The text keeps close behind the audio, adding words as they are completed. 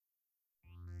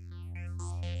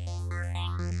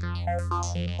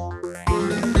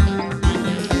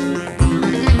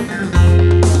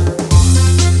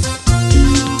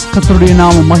கர்த்தருடைய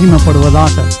நாமம்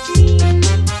மகிமைப்படுவதாக.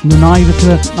 இந்த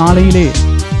ஞாயிறு நாளையிலே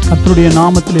கர்த்தருடைய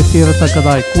நாமத்திலே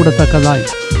சேரத்தக்கதாய் கூடத்தக்கதாய்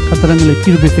கர்த்தரங்களை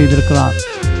கிருபை செய்திருக்கிறார்.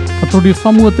 கர்த்தருடைய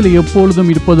சமூகத்தில்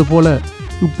எப்பொழுதும் இருப்பது போல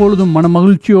இப்பொழுதும் மன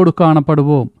மகிழ்ச்சியோடு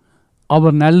காணப்படுவோம்.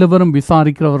 அவர் நல்லவரும்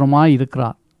விசாரிக்கிறவருமாய்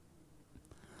இருக்கிறார்.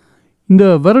 இந்த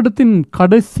வருடத்தின்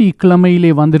கடைசி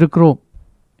கிழமையிலே வந்திருக்கிறோம்.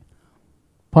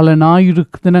 பல ஞாயிறு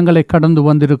தினங்களை கடந்து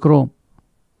வந்திருக்கிறோம்.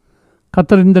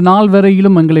 கர்த்தர் இந்த நாள்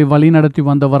வரையிலும் எங்களை வழி நடத்தி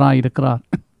வந்தவராயிருக்கிறார்.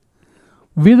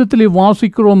 வேதத்திலே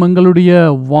வாசிக்கிறோம், எங்களுடைய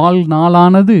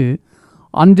வாழ்நாளானது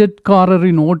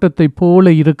அஞ்சற்காரரின் ஓட்டத்தை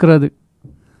போல இருக்கிறது.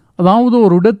 அதாவது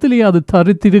ஒரு இடத்திலே அது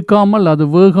தரித்திருக்காமல் அது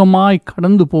வேகமாய்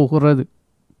கடந்து போகிறது,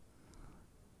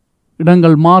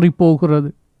 இடங்கள் மாறி போகிறது.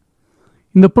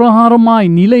 இந்த பிரகாரமாய்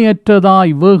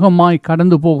நிலையற்றதாய் வேகமாய்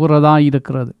கடந்து போகிறதாய்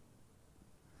இருக்கிறது.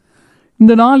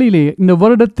 இந்த நாளிலே, இந்த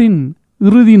வருடத்தின்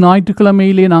இறுதி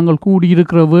ஞாயிற்றுக்கிழமையிலே நாங்கள்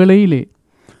கூடியிருக்கிற வேளையிலே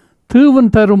தேவன்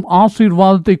தரும்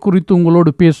ஆசீர்வாதத்தை குறித்து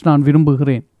உங்களோடு பேச நான்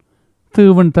விரும்புகிறேன்.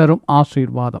 தேவன் தரும்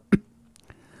ஆசீர்வாதம்.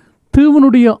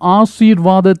 தேவனுடைய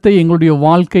ஆசீர்வாதத்தை எங்களுடைய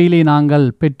வாழ்க்கையிலே நாங்கள்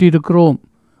பெற்றிருக்கிறோம்,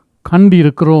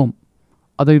 கண்டிருக்கிறோம்,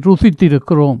 அதை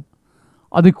ருசித்திருக்கிறோம்.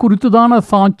 அதை குறித்துதான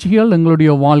சாட்சிகள்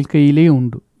எங்களுடைய வாழ்க்கையிலே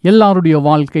உண்டு. எல்லாருடைய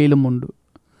வாழ்க்கையிலும் உண்டு.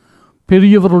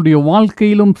 பெரியவர்களுடைய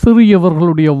வாழ்க்கையிலும்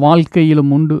சிறியவர்களுடைய வாழ்க்கையிலும்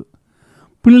உண்டு.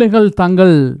 பிள்ளைகள்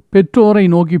தங்கள் பெற்றோரை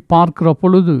நோக்கி பார்க்கிற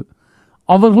பொழுது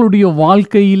அவர்களுடைய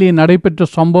வாழ்க்கையிலே நடைபெற்ற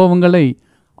சம்பவங்களை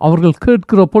அவர்கள்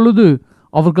கேட்கிற பொழுது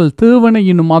அவர்கள் தேவனை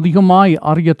இன்னும் அதிகமாய்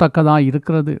அறியத்தக்கதாய்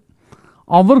இருக்கிறது.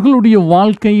 அவர்களுடைய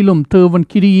வாழ்க்கையிலும் தேவன்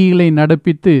கிரியைகளை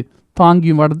நடப்பித்து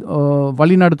தாங்கி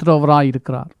வழிநடத்துகிறவராய்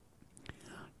இருக்கிறார்.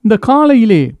 இந்த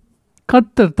காலையிலே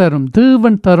கர்த்தர் தரும்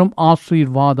தேவன் தரும்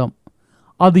ஆசீர்வாதம்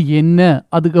அது என்ன?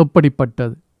 அது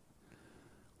எப்படிப்பட்டது?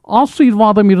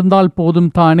 ஆசீர்வாதம் இருந்தால் போதும்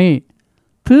தானே?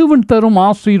 தேவன் தரும்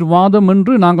ஆசீர்வாதம்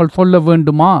என்று நாங்கள் சொல்ல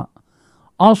வேண்டுமா?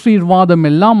 ஆசீர்வாதம்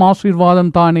எல்லாம்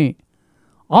ஆசீர்வாதம் தானே,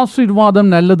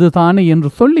 ஆசீர்வாதம் நல்லது தானே என்று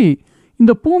சொல்லி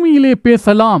இந்த பூமியிலே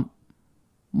பேசலாம்.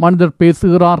 மனிதர்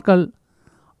பேசுகிறார்கள்,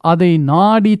 அதை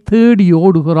நாடி தேடி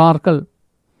ஓடுகிறார்கள்.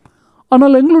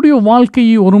 ஆனால் எங்களுடைய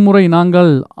வாழ்க்கையை ஒரு முறை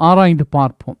நாங்கள் ஆராய்ந்து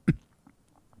பார்ப்போம்.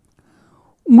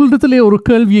 உங்களிடத்திலே ஒரு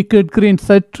கேள்வியை கேட்கிறேன்,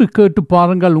 சற்று கேட்டு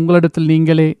பாருங்கள் உங்களிடத்தில்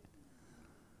நீங்களே.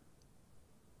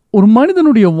 ஒரு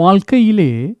மனிதனுடைய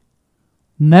வாழ்க்கையிலே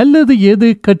நல்லது எது,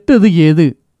 கெட்டது எது?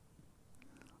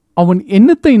 அவன்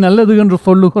என்னத்தை நல்லது என்று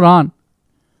சொல்லுகிறான்,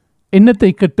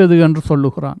 என்னத்தை கெட்டது என்று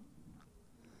சொல்லுகிறான்?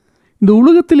 இந்த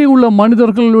உலகத்திலே உள்ள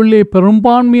மனிதர்களுள்ளே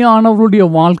பெரும்பான்மையானவர்களுடைய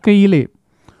வாழ்க்கையிலே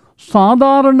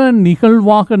சாதாரண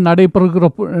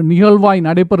நிகழ்வாய்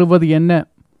நடைபெறுவது என்ன?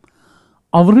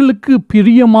 அவர்களுக்கு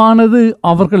பிரியமானது,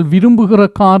 அவர்கள் விரும்புகிற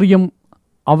காரியம்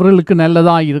அவர்களுக்கு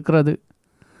நல்லதாக இருக்கிறது.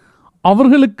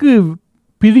 அவர்களுக்கு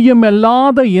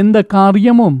பிரியமில்லாத எந்த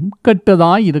காரியமும்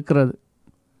கெட்டதாய் இருக்கிறது.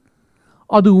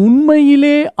 அது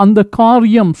உண்மையிலே அந்த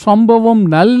காரியம் சம்பவம்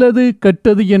நல்லது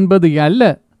கெட்டது என்பது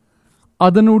அல்ல.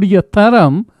 அதனுடைய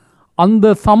தரம்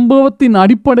அந்த சம்பவத்தின்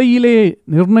அடிப்படையிலே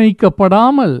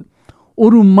நிர்ணயிக்கப்படாமல்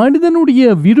ஒரு மனிதனுடைய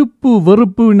விருப்பு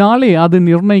வெறுப்பினாலே அது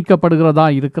நிர்ணயிக்கப்படுகிறதா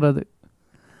இருக்கிறது.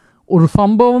 ஒரு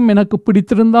சம்பவம் எனக்கு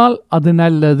பிடித்திருந்தால் அது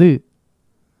நல்லது,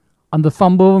 அந்த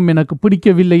சம்பவம் எனக்கு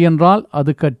பிடிக்கவில்லை என்றால்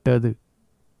அது கெட்டது.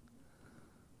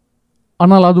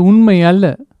 ஆனால் அது உண்மை அல்ல.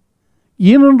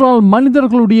 ஏனென்றால்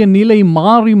மனிதர்களுடைய நிலை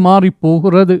மாறி மாறி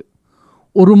போகிறது.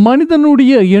 ஒரு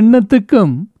மனிதனுடைய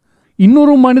எண்ணத்துக்கும்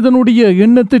இன்னொரு மனிதனுடைய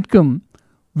எண்ணத்திற்கும்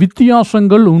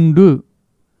வித்தியாசங்கள் உண்டு.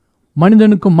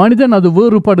 மனிதனுக்கு மனிதன் அது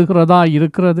வேறுபடுகிறதா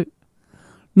இருக்கிறது.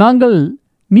 நாங்கள்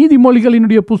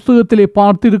நீதிமொழிகளினுடைய புஸ்தகத்திலே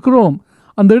பார்த்திருக்கிறோம்.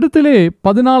 அந்த இடத்திலே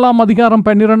 14ஆம் அதிகாரம்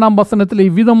 12ஆம் வசனத்திலே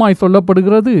இவ்விதமாய்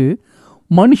சொல்லப்படுகிறது,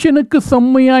 மனுஷனுக்கு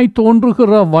செம்மையாய்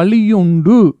தோன்றுகிற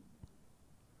வழியுண்டு,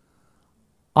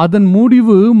 அதன்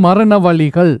முடிவு மரண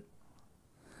வழிகள்.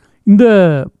 இந்த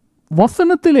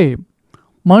வசனத்திலே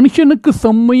மனுஷனுக்கு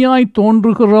செம்மையாய்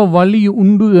தோன்றுகிற வழி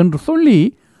உண்டு என்று சொல்லி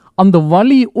அந்த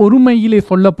வழி ஒருமையிலே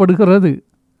சொல்லப்படுகிறது.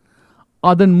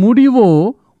 அதன் முடிவோ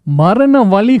மரண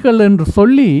வழிகள் என்று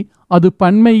சொல்லி அது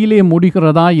பன்மையிலே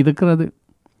முடிகிறதா இருக்கிறது.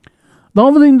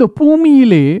 அதாவது இந்த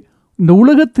பூமியிலே, இந்த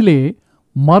உலகத்திலே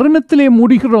மரணத்திலே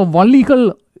முடிகிற வழிகள்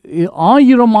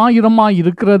ஆயிரமாய்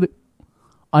இருக்கிறது.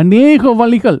 அநேக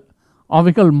வழிகள்,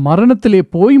 அவைகள் மரணத்திலே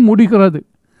போய் முடிகிறது.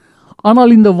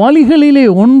 ஆனால் இந்த வழிகளிலே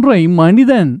ஒன்றை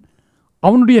மனிதன்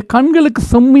அவனுடைய கண்களுக்கு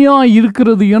செம்மையாய்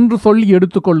இருக்கிறது என்று சொல்லி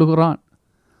எடுத்துக்கொள்ளுகிறான்.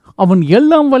 அவன்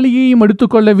எல்லாம் வழியையும்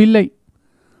எடுத்துக்கொள்ளவில்லை.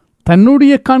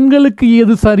 தன்னுடைய கண்களுக்கு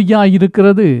எது சரியாய்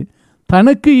இருக்கிறது,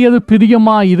 தனக்கு எது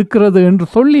பிரியமாய் இருக்கிறது என்று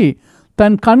சொல்லி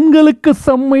தன் கண்களுக்கு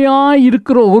செம்மையாய்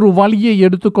இருக்கிற ஒரு வழியை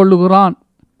எடுத்துக்கொள்ளுகிறான்.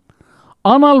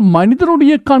 ஆனால்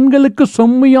மனிதனுடைய கண்களுக்கு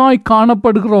செம்மையாய்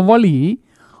காணப்படுகிற வழி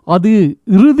அது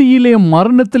இறுதியிலே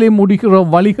மரணத்திலே முடிகிற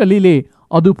வழிகளிலே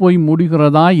அது போய்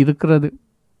முடிகிறதா இருக்கிறது.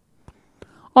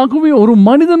 ஆகவே ஒரு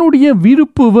மனிதனுடைய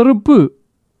விருப்பு வெறுப்பு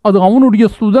அது அவனுடைய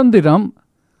சுதந்திரம்.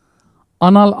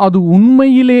 ஆனால் அது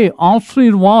உண்மையிலே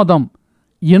ஆசீர்வாதம்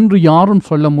என்று யாரும்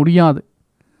சொல்ல முடியாது.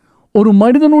 ஒரு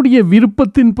மனிதனுடைய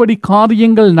விருப்பத்தின்படி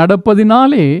காரியங்கள்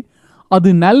நடப்பதினாலே அது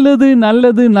நல்லது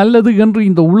நல்லது நல்லது என்று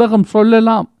இந்த உலகம்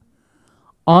சொல்லலாம்.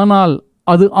 ஆனால்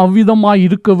அது அவ்விதமாய்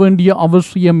இருக்க வேண்டிய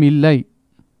அவசியம் இல்லை.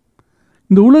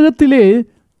 இந்த உலகத்திலே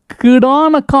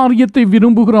கீடான காரியத்தை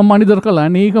விரும்புகிற மனிதர்கள்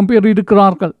அநேகம் பேர்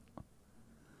இருக்கிறார்கள்.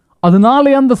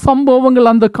 அதனாலே அந்த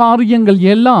சம்பவங்கள் அந்த காரியங்கள்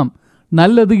எல்லாம்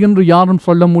நல்லது என்று யாரும்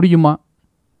சொல்ல முடியுமா?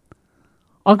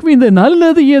 ஆகவே இந்த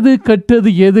நல்லது எது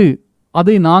கெட்டது எது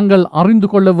அதை நாங்கள் அறிந்து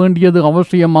கொள்ள வேண்டியது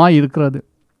அவசியமாய் இருக்கிறது.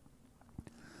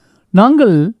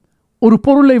 நாங்கள் ஒரு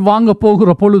பொருளை வாங்க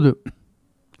போகிற பொழுது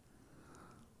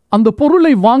அந்த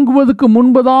பொருளை வாங்குவதற்கு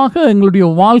முன்பதாக எங்களுடைய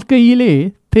வாழ்க்கையிலே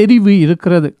தெரிவு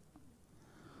இருக்கிறது.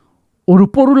 ஒரு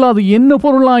பொருள் அது என்ன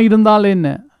பொருளாக இருந்தால் என்ன,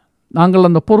 நாங்கள்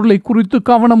அந்த பொருளை குறித்து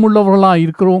கவனம் உள்ளவர்களாக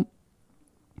இருக்கிறோம்.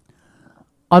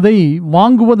 அதை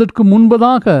வாங்குவதற்கு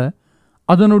முன்பதாக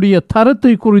அதனுடைய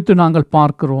தரத்தை குறித்து நாங்கள்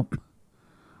பார்க்கிறோம்.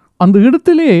 அந்த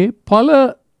இடத்திலே பல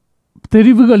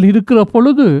தெரிவுகள் இருக்கிற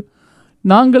பொழுது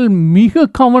நாங்கள் மிக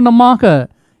கவனமாக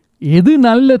எது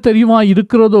நல்ல தெரிவாக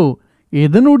இருக்கிறதோ,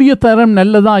 எதனுடைய தரம்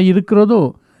நல்லதாக இருக்கிறதோ,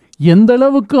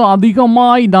 எந்தளவுக்கு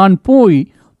அதிகமாய் நான் போய்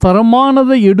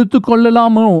தரமானதை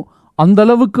எடுத்துக்கொள்ளலாமோ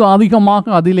அந்தளவுக்கு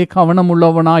அதிகமாக அதிலே கவனம்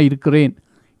உள்ளவனாக இருக்கிறேன்.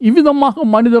 இவ்விதமாக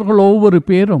மனிதர்கள் ஒவ்வொரு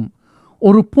பேரும்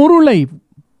ஒரு பொருளை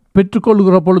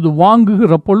பெற்றுக்கொள்கிற பொழுது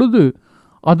வாங்குகிற பொழுது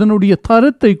அதனுடைய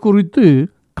தரத்தை குறித்து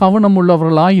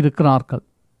கவனமுள்ளவர்களாய் இருக்கிறார்கள்.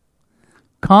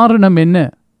 காரணம் என்ன?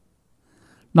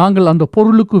 நாங்கள் அந்த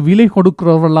பொருளுக்கு விலை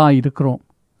கொடுக்கிறவர்களாய் இருக்கிறோம்.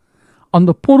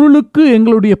 அந்த பொருளுக்கு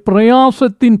எங்களுடைய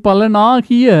பிரயாசத்தின்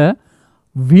பலனாகிய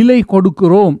விலை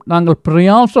கொடுக்கிறோம். நாங்கள்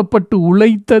பிரயாசப்பட்டு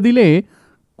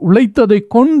உழைத்ததை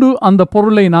கொண்டு அந்த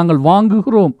பொருளை நாங்கள்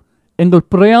வாங்குகிறோம். எங்கள்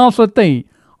பிரயாசத்தை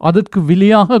அதற்கு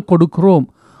விலையாக கொடுக்கிறோம்.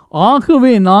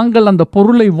 ஆகவே நாங்கள் அந்த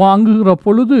பொருளை வாங்குகிற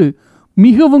பொழுது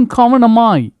மிகவும்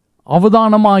கவனமாய்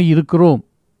அவதானமாய் இருக்கிறோம்.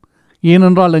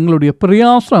 ஏனென்றால் எங்களுடைய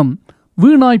பிரயாசம்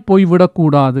வீணாய்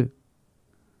போய்விடக்கூடாது.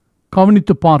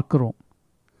 கவனித்து பார்க்கிறோம்.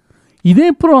 இதே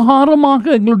பிரகாரமாக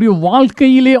எங்களுடைய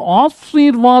வாழ்க்கையிலே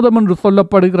ஆசீர்வாதம் என்று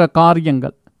சொல்லப்படுகிற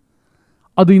காரியங்கள்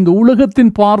அது இந்த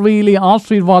உலகத்தின் பார்வையிலே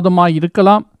ஆசீர்வாதமாய்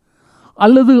இருக்கலாம்,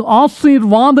 அல்லது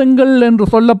ஆசீர்வாதங்கள் என்று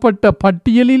சொல்லப்பட்ட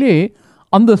பட்டியலிலே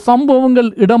அந்த சம்பவங்கள்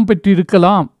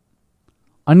இடம்பெற்றிருக்கலாம்.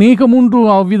 அநேகமுன்று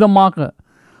அவ்விதமாக.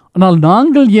 ஆனால்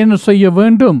நாங்கள் என்ன செய்ய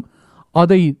வேண்டும்?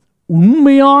 அதை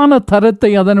உண்மையான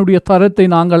தரத்தை, அதனுடைய தரத்தை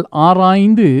நாங்கள்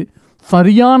ஆராய்ந்து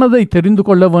சரியானதை தெரிந்து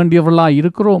கொள்ள வேண்டியவர்களாக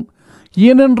இருக்கிறோம்.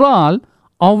 ஏனென்றால்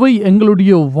அவை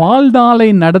எங்களுடைய வாழ்நாளை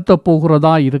நடத்தப்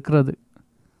போகிறதா இருக்கிறது.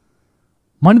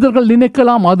 மனிதர்கள்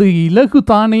நினைக்கலாம் அது இலகு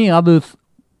தானே, அது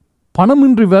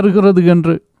பணமின்றி வருகிறது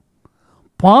என்று.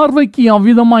 பார்வைக்கு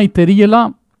அவ்விதமாய்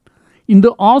தெரியலாம். இந்த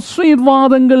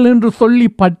ஆசீர்வாதங்கள் என்று சொல்லி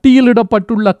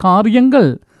பட்டியலிடப்பட்டுள்ள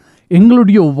காரியங்கள்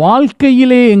எங்களுடைய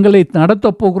வாழ்க்கையிலே எங்களை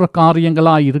நடத்தப் போகிற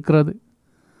காரியங்களாக இருக்கிறது.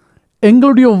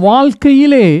 எங்களுடைய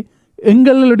வாழ்க்கையிலே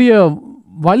எங்களுடைய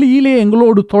வழியிலே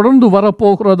எங்களோடு தொடர்ந்து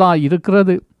வரப்போகிறதா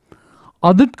இருக்கிறது.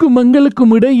 அதற்கும்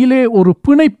எங்களுக்கும் இடையிலே ஒரு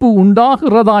பிணைப்பு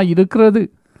உண்டாகிறதா இருக்கிறது.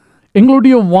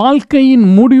 எங்களுடைய வாழ்க்கையின்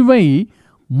முடிவை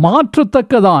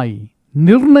மாற்றத்தக்கதாய்,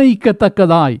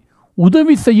 நிர்ணயிக்கத்தக்கதாய்,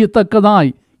 உதவி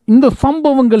செய்யத்தக்கதாய் இந்த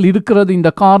சம்பவங்கள் இருக்கிறது, இந்த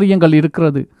காரியங்கள்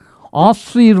இருக்கிறது.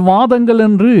 ஆசீர்வாதங்கள்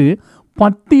என்று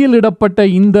பட்டியலிடப்பட்ட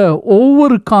இந்த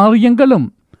ஒவ்வொரு காரியங்களும்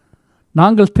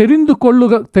நாங்கள் தெரிந்து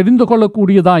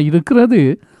கொள்ளக்கூடியதாக இருக்கிறது.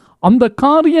 அந்த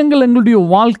காரியங்கள் எங்களுடைய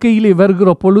வாழ்க்கையிலே வருகிற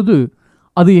பொழுது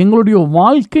அது எங்களுடைய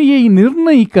வாழ்க்கையை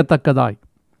நிர்ணயிக்கத்தக்கதாய்,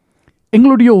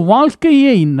 எங்களுடைய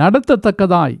வாழ்க்கையை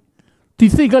நடத்தத்தக்கதாய்,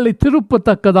 திசைகளை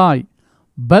திருப்பத்தக்கதாய்,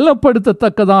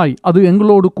 பலப்படுத்தத்தக்கதாய் அது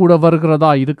எங்களோடு கூட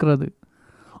வருகிறதா இருக்கிறது.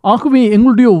 ஆகவே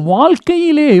எங்களுடைய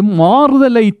வாழ்க்கையிலே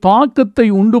மாறுதலை, தாக்கத்தை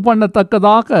உண்டு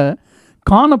பண்ணத்தக்கதாக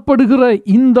காணப்படுகிற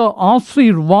இந்த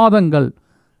ஆசீர்வாதங்கள்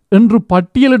என்று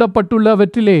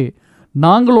பட்டியலிடப்பட்டுள்ளவற்றிலே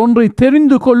நாங்கள் ஒன்றை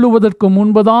தெரிந்து கொள்ளுவதற்கு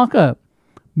முன்பதாக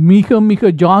மிக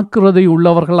மிக ஜாக்கிரதை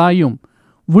உள்ளவர்களாயும்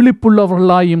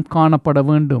விழிப்புள்ளவர்களாயும் காணப்பட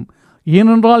வேண்டும்.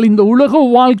 ஏனென்றால் இந்த உலக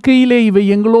வாழ்க்கையிலே இவை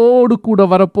எங்களோடு கூட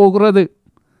வரப்போகிறது,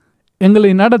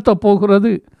 எங்களை நடத்தப்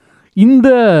போகிறது. இந்த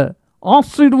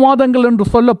ஆசீர்வாதங்கள் என்று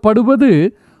சொல்லப்படுவது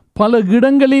பல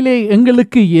இடங்களிலே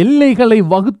எங்களுக்கு எல்லைகளை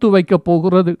வகுத்து வைக்கப்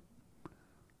போகிறது.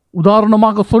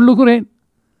 உதாரணமாக சொல்லுகிறேன்,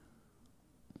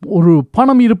 ஒரு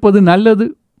பணம் இருப்பது நல்லது,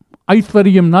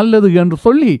 ஐஸ்வர்யம் நல்லது என்று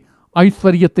சொல்லி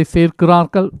ஐஸ்வர்யத்தை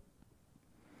சேர்க்கிறார்கள்.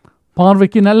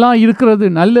 பார்வைக்கு நல்லா இருக்கிறது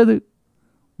நல்லது,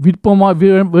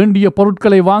 விருப்பமாக வேண்டிய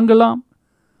பொருட்களை வாங்கலாம்,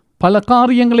 பல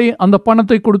காரியங்களை அந்த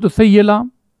பணத்தை கொடுத்து செய்யலாம்.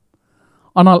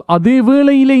 ஆனால் அதே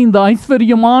வேளையிலே இந்த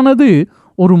ஐஸ்வர்யமானது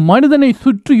ஒரு மனிதனை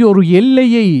சுற்றி ஒரு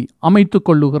எல்லையை அமைத்து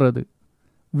கொள்ளுகிறது,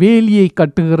 வேலியை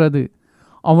கட்டுகிறது.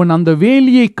 அவன் அந்த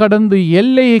வேலியை கடந்து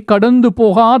எல்லையை கடந்து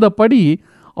போகாதபடி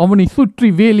அவனை சுற்றி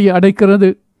வேலி அடைக்கிறது.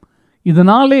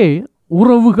 இதனாலே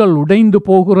உறவுகள் உடைந்து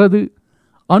போகிறது,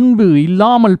 அன்பு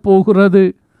இல்லாமல் போகிறது,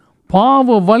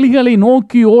 பாவ வழிகளை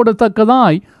நோக்கி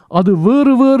ஓடத்தக்கதாய் அது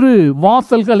வேறு வேறு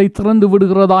வாசல்களை திறந்து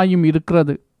விடுகிறதாயும்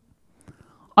இருக்கிறது.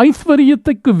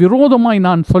 ஐஸ்வர்யத்துக்கு விரோதமாய்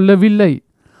நான் சொல்லவில்லை,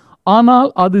 ஆனால்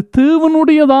அது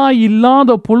தேவனுடையதாய்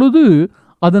இல்லாத பொழுது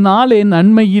அதனாலே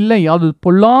நன்மை இல்லை, அது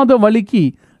பொல்லாத வழிக்கு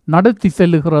நடத்தி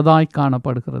செல்லுகிறதாய்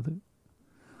காணப்படுகிறது.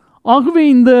 ஆகவே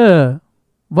இந்த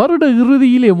வருட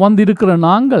இறுதியிலே வந்திருக்கிற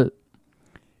நாங்கள்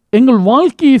எங்கள்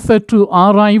வாழ்க்கையை சற்று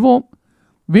ஆராய்வோம்,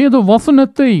 வேத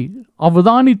வசனத்தை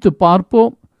அவதானித்து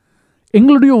பார்ப்போம்.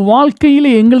 எங்களுடைய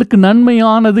வாழ்க்கையிலே எங்களுக்கு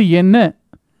நன்மையானது என்ன,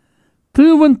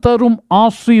 தேவன் தரும்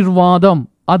ஆசீர்வாதம்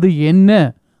அது என்ன,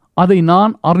 அதை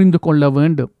நான் அறிந்து கொள்ள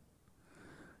வேண்டும்.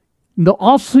 இந்த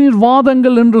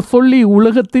ஆசீர்வாதங்கள் என்று சொல்லி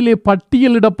உலகத்திலே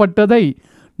பட்டியலிடப்பட்டதை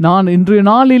நான் இன்றைய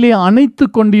நாளிலே அணைத்து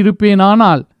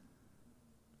கொண்டிருப்பேனானால்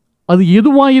அது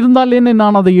எதுவாயிருந்தால் என்ன,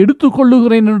 நான் அதை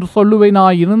எடுத்துக்கொள்ளுகிறேன் என்று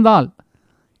சொல்லுவேனாய் இருந்தால்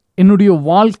என்னுடைய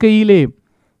வாழ்க்கையிலே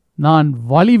நான்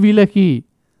வழி விலகி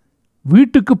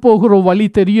வீட்டுக்கு போகிற வழி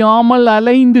தெரியாமல்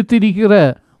அலைந்து திரிகிற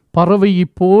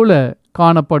பறவையைப் போல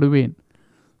காணப்படுவேன்.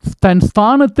 தன்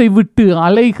ஸ்தானத்தை விட்டு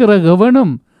அலைகிற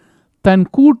எவனும் தன்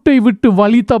கூட்டை விட்டு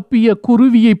வழி தப்பிய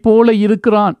குருவியைப் போல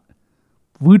இருக்கிறான்.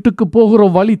 வீட்டுக்கு போகிற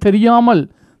வழி தெரியாமல்,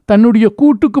 தன்னுடைய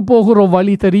கூட்டுக்கு போகிற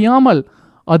வழி தெரியாமல்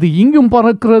அது இங்கும்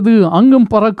பறக்கிறது அங்கும்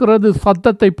பறக்கிறது,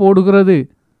 சத்தத்தை போடுகிறது,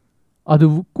 அது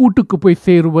கூட்டுக்கு போய்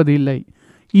சேருவதில்லை.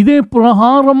 இதே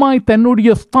பிரகாரமாய்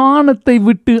தன்னுடைய ஸ்தானத்தை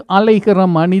விட்டு அலைகிற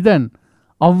மனிதன்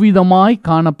அவ்விதமாய்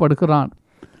காணப்படுகிறான்.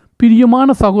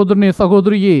 பிரியமான சகோதரனே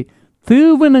சகோதரியே,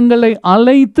 தேவன் எங்களை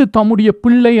அழைத்து தம்முடைய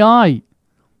பிள்ளையாய்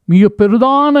மிக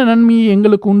பெரிதான நன்மையை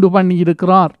எங்களுக்கு உண்டு பண்ணி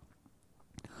இருக்கிறார்.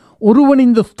 ஒருவன்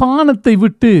இந்த ஸ்தானத்தை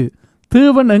விட்டு,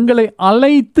 தேவன் எங்களை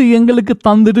அழைத்து எங்களுக்கு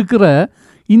தந்திருக்கிற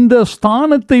இந்த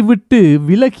ஸ்தானத்தை விட்டு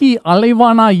விலகி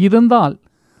அலைவானாய் இருந்தால்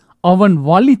அவன்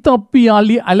வழி தப்பி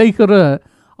அலைகிற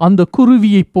அந்த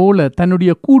குருவியைப் போல,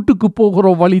 தன்னுடைய கூட்டுக்கு போகிற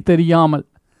வழி தெரியாமல்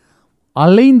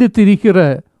அலைந்து திரிகிற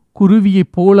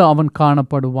குருவியைப் போல அவன்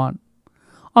காணப்படுவான்.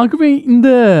 ஆகவே இந்த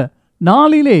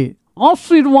நாளிலே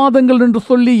ஆசீர்வாதங்கள் என்று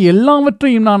சொல்லி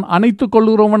எல்லாவற்றையும் நான் அணைத்து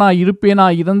கொள்கிறவனாய்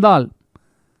இருப்பேனாய் இருந்தால்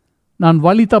நான்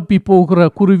வழி தப்பி போகிற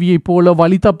குருவியைப் போல,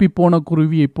 வழி தப்பி போன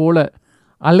குருவியைப் போல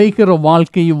அலைகிற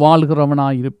வாழ்க்கையை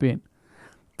வாழ்கிறவனாய் இருப்பேன்.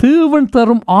 தேவன்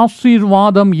தரும்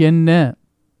ஆசீர்வாதம் என்ன,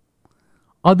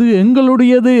 அது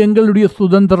எங்களுடையது, எங்களுடைய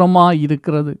சுதந்திரமாய்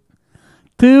இருக்கிறது.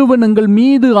 தேவன் எங்கள்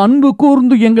மீது அன்பு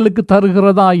கூர்ந்து எங்களுக்கு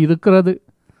தருகிறதாய் இருக்கிறது.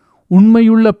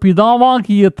 உண்மையுள்ள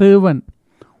பிதாவாகிய தேவன்,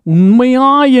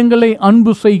 உண்மையாய் எங்களை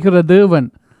அன்பு செய்கிற தேவன்,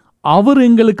 அவர்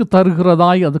எங்களுக்கு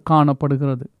தருகிறதாய் அது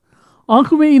காணப்படுகிறது.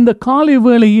 ஆகவே இந்த காலை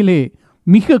வேளையிலே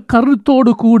மிக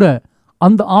கருத்தோடு கூட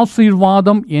அந்த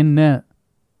ஆசீர்வாதம் என்ன,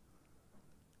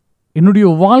 என்னுடைய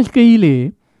வாழ்க்கையிலே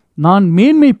நான்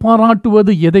மேன்மை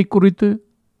பாராட்டுவது எதை குறித்து?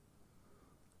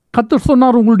 கர்த்தர்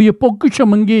சொன்னார், உங்களுடைய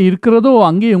பொக்கிஷம் எங்கே இருக்கிறதோ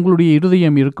அங்கே உங்களுடைய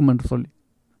இருதயம் இருக்கும் என்று சொல்லி.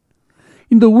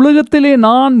 இந்த உலகத்திலே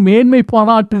நான் மேன்மை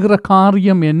பாராட்டுகிற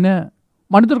காரியம் என்ன?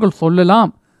 மனிதர்கள்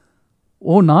சொல்லலாம்,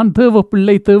 ஓ நான் தேவ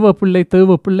பிள்ளை தேவ பிள்ளை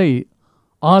தேவ பிள்ளை,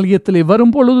 ஆலயத்திலே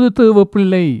வரும் பொழுது தேவ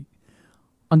பிள்ளை,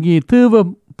 அங்கே தேவ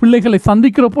பிள்ளைகளை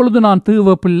சந்திக்கிற பொழுது நான்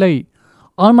தேவ பிள்ளை.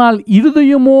 ஆனால்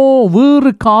இருதயமோ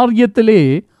வேறு காரியத்திலே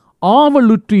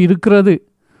ஆவலுற்று இருக்கிறது,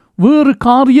 வேறு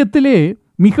காரியத்திலே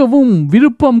மிகவும்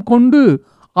விருப்பம் கொண்டு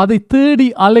அதை தேடி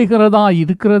அலைகிறதா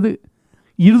இருக்கிறது.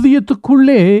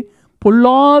 இருதயத்துக்குள்ளே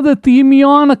பொல்லாத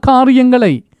தீமையான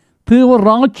காரியங்களை, தேவ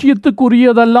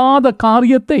ராஜ்யத்துக்குரியதல்லாத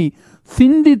காரியத்தை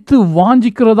சிந்தித்து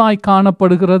வாஞ்சிக்கிறதாய்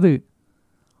காணப்படுகிறது.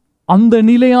 அந்த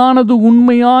நிலையானது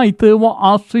உண்மையாய் தேவ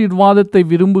ஆசீர்வாதத்தை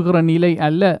விரும்புகிற நிலை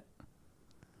அல்ல.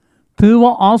 தேவ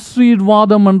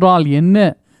ஆசீர்வாதம் என்றால் என்ன?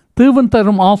 தேவன்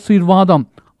தரும் ஆசீர்வாதம்,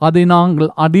 அதை நாங்கள்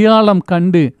அடையாளம்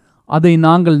கண்டு அதை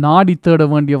நாங்கள் நாடி தேட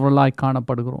வேண்டியவர்களாய்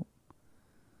காணப்படுகிறோம்.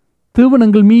 தேவன்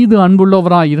எங்கள் மீது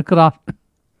அன்புள்ளவராய் இருக்கிறார்.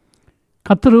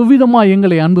 கர்த்தர் எவ்விதமாய்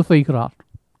எங்களை அன்பு செய்கிறார்.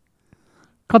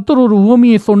 கர்த்தர் ஒரு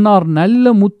உவமையை சொன்னார்,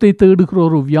 நல்ல முத்தை தேடுகிற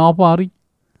ஒரு வியாபாரி,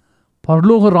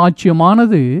 பரலோக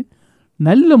ராஜ்யமானது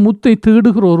நல்ல முத்தை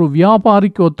தேடுகிற ஒரு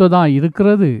வியாபாரிக்கு ஒத்ததாக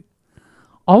இருக்கிறது.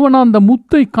 அவன் அந்த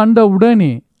முத்தை கண்ட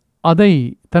உடனே அதை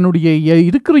தன்னுடைய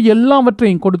இருக்கிற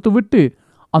எல்லாவற்றையும் கொடுத்துவிட்டு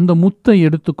அந்த முத்தை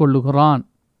எடுத்துக்கொள்ளுகிறான்.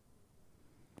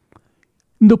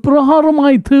 இந்த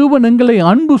பிரகாரமாய் தேவன் எங்களை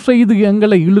அன்பு செய்து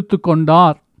எங்களை இழுத்து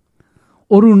கொண்டார்.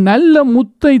 ஒரு நல்ல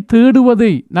முத்தை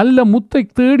தேடுவதை, நல்ல முத்தை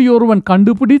தேடி ஒருவன்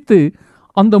கண்டுபிடித்து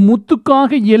அந்த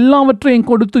முத்துக்காக எல்லாவற்றையும்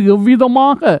கொடுத்து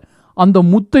எவ்விதமாக அந்த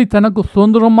முத்தை தனக்கு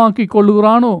சுதந்திரமாக்கி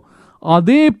கொள்ளுகிறானோ,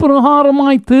 அதே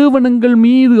பிரகாரமாய் தேவன் எங்கள்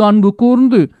மீது அன்பு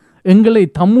கூர்ந்து எங்களை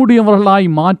தம்முடையவர்களாய்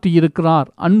மாற்றி இருக்கிறார்.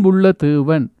 அன்புள்ள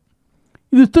தேவன்.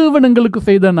 இது தேவன் எங்களுக்கு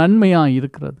செய்த நன்மையாய்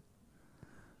இருக்கிறது.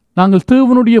 நாங்கள்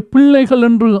தேவனுடைய பிள்ளைகள்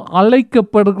என்று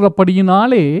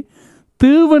அழைக்கப்படுகிறபடியினாலே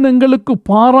தேவன் எங்களுக்கு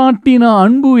பாராட்டின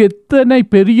அன்பு எத்தனை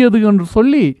பெரியது என்று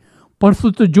சொல்லி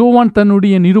பரிசுத்த யோவான்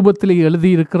தன்னுடைய நிருபத்திலே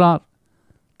எழுதியிருக்கிறார்.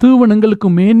 தேவன் எங்களுக்கு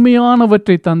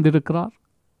மேன்மையானவற்றை தந்திருக்கிறார்.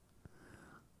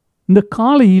 இந்த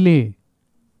காலையிலே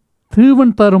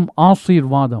தேவன் தரும்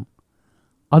ஆசீர்வாதம்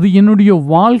அது என்னுடைய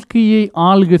வாழ்க்கையை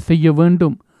ஆளுகை செய்ய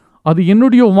வேண்டும். அது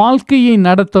என்னுடைய வாழ்க்கையை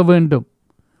நடத்த வேண்டும்.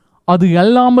 அது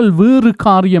அல்லாமல் வேறு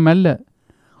காரியம் அல்ல.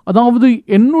 அதாவது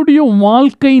என்னுடைய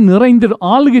வாழ்க்கை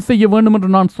ஆளுகை செய்ய வேண்டும் என்று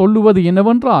நான் சொல்லுவது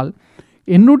என்னவென்றால்,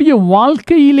 என்னுடைய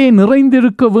வாழ்க்கையிலே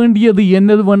நிறைந்திருக்க வேண்டியது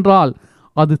என்னவென்றால்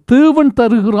அது தேவன்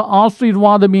தருகிற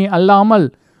ஆசீர்வாதமே அல்லாமல்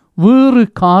வேறு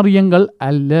காரியங்கள்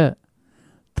அல்ல.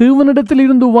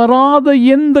 தேவனிடத்திலிருந்து வராத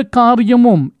எந்த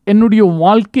காரியமும் என்னுடைய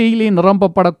வாழ்க்கையிலே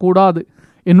நிரப்பப்படக்கூடாது,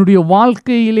 என்னுடைய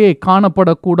வாழ்க்கையிலே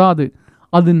காணப்படக்கூடாது.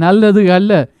 அது நல்லது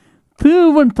அல்ல.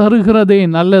 தேவன் தருகிறதே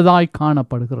நல்லதாய்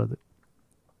காணப்படுகிறது.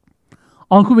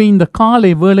 ஆகவே இந்த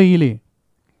காலை வேளையிலே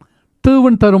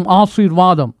தேவன் தரும்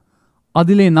ஆசீர்வாதம்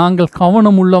அதிலே நாங்கள்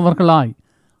கவனம் உள்ளவர்களாய்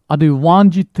அதை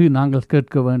வாஞ்சித்து நாங்கள்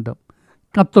கேட்க வேண்டும்.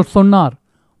 கர்த்தர் சொன்னார்,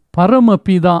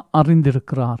 பரமபிதா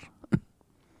அறிந்திருக்கிறார்.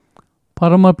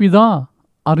 பரமபிதா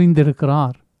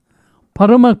அறிந்திருக்கிறார்.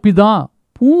 பரமபிதா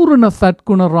பூரண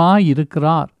சற்குணராய்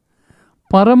இருக்கிறார்.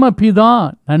 பரமபிதா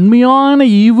நன்மையான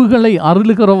ஈவுகளை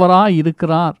அருளுகிறவராய்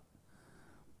இருக்கிறார்.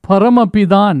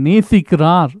 பரமபிதா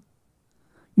நேசிக்கிறார்.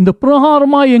 இந்த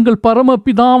பிரகாரமாய் எங்கள்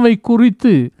பரமபிதாவை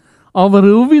குறித்து அவர்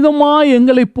எவ்விதமாய்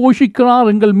எங்களை போஷிக்கிறார்,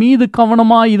 எங்கள் மீது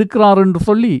கவனமாய் இருக்கிறார் என்று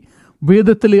சொல்லி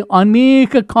வேதத்திலே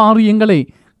அநேக காரியங்களை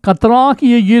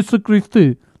கர்த்தராகிய இயேசு கிறிஸ்து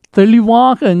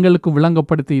தெளிவாக எங்களுக்கு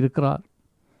விளங்கப்படுத்தி இருக்கிறார்.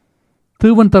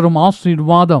 தேவன் தரும்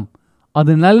ஆசீர்வாதம்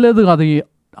அது நல்லது.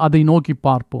 அதை நோக்கி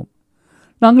பார்ப்போம்.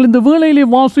 நாங்கள் இந்த வேளையிலே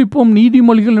வாசிப்போம்.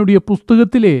 நீதிமொழிகளுடைய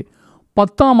புஸ்தகத்திலே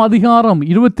 10ஆம் அதிகாரம்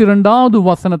 22வது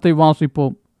வசனத்தை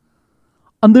வாசிப்போம்.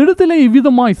 அந்த இடத்திலே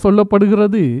இவ்விதமாய்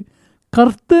சொல்லப்படுகிறது,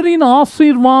 கர்த்தரின்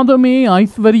ஆசீர்வாதமே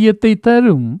ஐஸ்வரியத்தை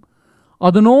தரும்,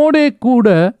 அதனோடே கூட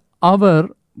அவர்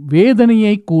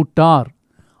வேதனையை கூட்டார்.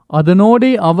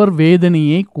 அதனோடே அவர்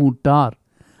வேதனையை கூட்டார்.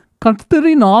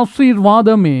 கர்த்தரின்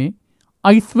ஆசீர்வாதமே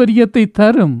ஐஸ்வரியத்தை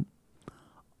தரும்,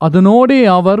 அதனோடே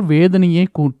அவர் வேதனையை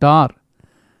கூட்டார்.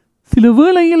 சில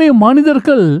வேளையிலே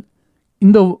மனிதர்கள்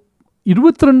இந்த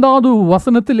 22வது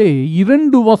வசனத்திலே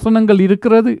 2 வசனங்கள்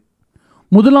இருக்கிறது.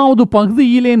 முதலாவது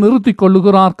பகுதியிலே நிறுத்தி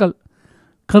கொள்ளுகிறார்கள்.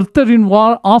 கர்த்தரின்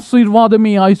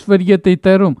ஆசீர்வாதமே ஐஸ்வரியத்தை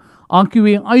தரும்,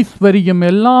 ஆகியவை ஐஸ்வர்யம்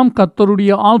எல்லாம்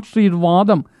கர்த்தருடைய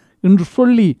ஆசீர்வாதம் என்று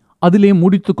சொல்லி அதிலே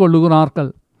முடித்து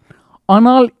கொள்ளுகிறார்கள்.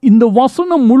 ஆனால் இந்த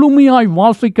வசனம் முழுமையாய்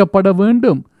வாசிக்கப்பட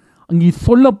வேண்டும். அங்கே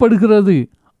சொல்லப்படுகிறது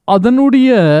அதனுடைய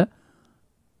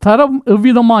தரம்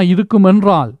எவ்விதமாய் இருக்கும்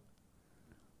என்றால்,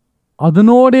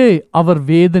 அதனோடே அவர்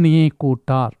வேதனையை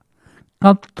கூட்டார்.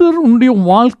 கர்த்தர் உன்னுடைய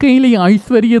வாழ்க்கையிலே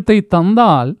ஐஸ்வர்யத்தை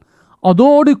தந்தால்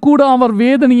அதோடு கூட அவர்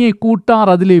வேதனையை கூட்டார்.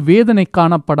 அதிலே வேதனை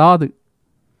காணப்படாது.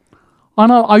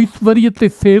 ஆனால் ஐஸ்வர்யத்தை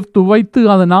சேர்த்து வைத்து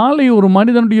அதனாலே ஒரு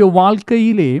மனிதனுடைய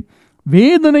வாழ்க்கையிலே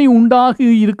வேதனை உண்டாகி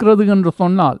இருக்கிறது என்று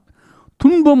சொன்னால்,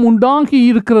 துன்பம் உண்டாகி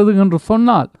இருக்கிறது என்று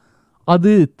சொன்னால்,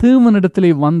 அது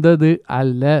தேவனிடத்திலே வந்தது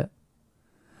அல்ல.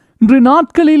 இன்று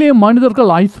நாட்களிலே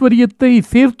மனிதர்கள் ஐஸ்வர்யத்தை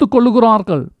சேர்த்து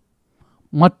கொள்ளுகிறார்கள்.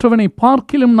 மற்றவனை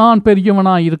பார்க்கிலும் நான்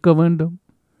பெரியவனாய் இருக்க வேண்டும்,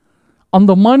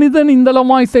 அந்த மனிதன்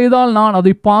இந்தளமாய் செய்தால் நான்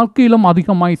அதை பார்க்கிலும்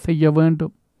அதிகமாய் செய்ய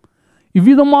வேண்டும்.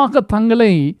 இவ்விதமாக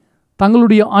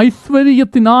தங்களுடைய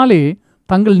ஐஸ்வர்யத்தினாலே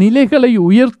தங்கள் நிலைகளை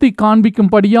உயர்த்தி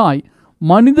காண்பிக்கும்படியாய்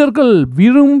மனிதர்கள்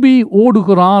விரும்பி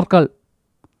ஓடுகிறார்கள்,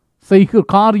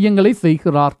 காரியங்களை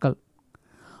செய்கிறார்கள்.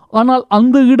 ஆனால்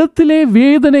அந்த இடத்திலே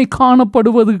வேதனை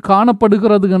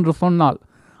காணப்படுகிறது என்று சொன்னால்,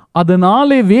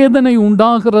 அதனாலே வேதனை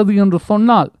உண்டாகிறது என்று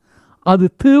சொன்னால், அது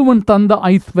தேவன் தந்த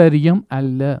ஐஸ்வர்யம்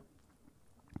அல்ல.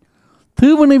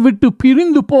 தேவனை விட்டு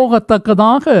பிரிந்து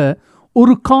போகத்தக்கதாக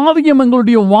ஒரு காரியம்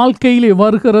எங்களுடைய வாழ்க்கையிலே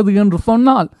வருகிறது என்று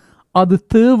சொன்னால், அது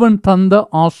தேவன் தந்த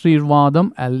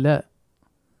ஆசீர்வாதம் அல்ல.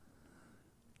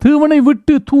 தேவனை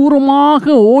விட்டு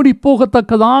தூரமாக ஓடி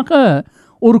போகத்தக்கதாக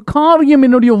ஒரு காரியம்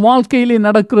என்னுடைய வாழ்க்கையிலே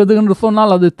நடக்கிறது என்று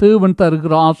சொன்னால், அது தேவன்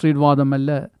தருகிற ஆசீர்வாதம் அல்ல.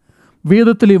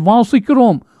 வேதத்திலே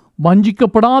வாசிக்கிறோம்,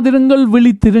 வஞ்சிக்கப்படாதிருங்கள்,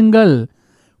 விழித்திருங்கள்.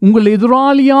 உங்கள்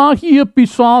எதிராளியாகிய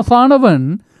பிசாசானவன்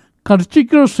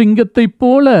கர்ச்சிக்கிற சிங்கத்தைப்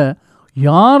போல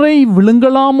யாரை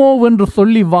விழுங்கலாமோ என்று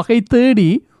சொல்லி வகை தேடி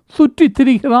சுற்றி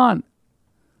திரிகிறான்.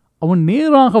 அவன்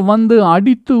நேராக வந்து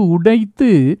அடித்து உடைத்து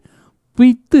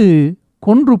பிய்த்து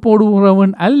கொன்று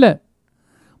போடுகிறவன் அல்ல.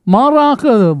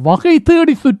 மாறாக வகை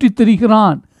தேடி சுற்றி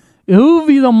திரிகிறான்.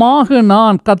 எவ்விதமாக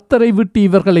நான் கர்த்தரை விட்டு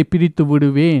இவர்களை பிரித்து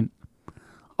விடுவேன்?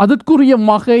 அதற்குரிய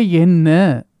வகை என்ன?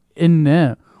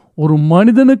 ஒரு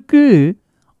மனிதனுக்கு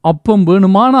அப்பம்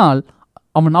வேணுமானால்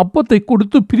அவன் அப்பத்தை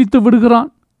கொடுத்து பிரித்து விடுகிறான்.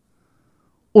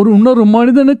 இன்னொரு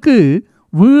மனிதனுக்கு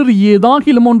வேறு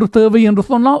ஏதாகிலும் ஒன்று தேவை என்று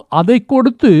சொன்னால் அதை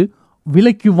கொடுத்து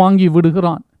விலைக்கு வாங்கி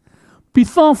விடுகிறான்.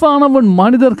 பிசாசானவன்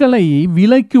மனிதர்களை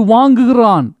விலைக்கு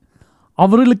வாங்குகிறான்.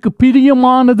 அவர்களுக்கு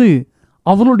பிரியமானது,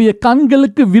 அவருடைய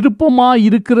கண்களுக்கு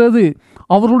விருப்பமாயிருக்கிறது,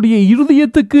 அவருடைய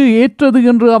இருதயத்துக்கு ஏற்றது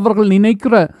என்று அவர்கள்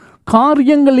நினைக்கிற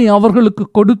காரியங்களை அவர்களுக்கு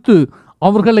கொடுத்து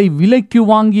அவர்களை விலைக்கு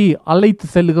வாங்கி அழைத்து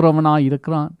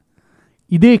செல்கிறவனாயிருக்கிறான்.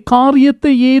 இதே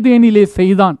காரியத்தை ஏதேனிலே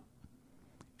செய்தான்.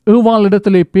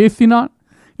 ஏவாளிடத்திலே பேசினான்.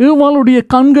 ஏவாளுடைய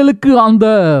கண்களுக்கு அந்த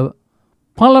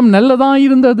பழம்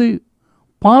நல்லதாயிருந்தது,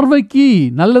 பார்வைக்கு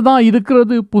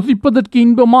நல்லதாயிருக்கிறது, புசிப்பதற்கு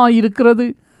இன்பமாயிருக்கிறது,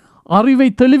 அறிவை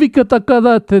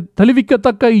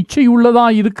தெளிவிக்கத்தக்க இச்சை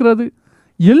உள்ளதாயிருக்கிறது,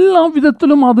 எல்லா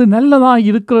விதத்திலும் அது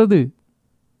நல்லதாயிருக்கிறது.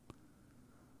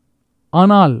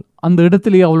 ஆனால் அந்த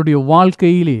இடத்திலே அவளுடைய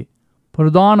வாழ்க்கையிலே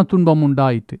பிரதான துன்பம்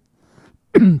உண்டாயிற்று.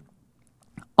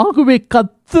 ஆகவே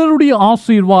கர்த்தருடைய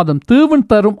ஆசீர்வாதம், தேவன்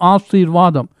தரும்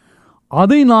ஆசீர்வாதம்,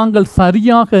 அதை நாங்கள்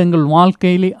சரியாக எங்கள்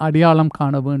வாழ்க்கையிலே அடையாளம்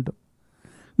காண வேண்டும்.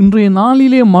 இன்றைய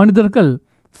நாளிலே மனிதர்கள்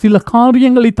சில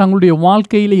காரியங்களை தங்களுடைய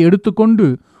வாழ்க்கையிலே எடுத்துக்கொண்டு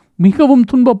மிகவும்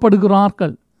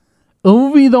துன்பப்படுகிறார்கள்.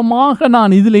 எவ்விதமாக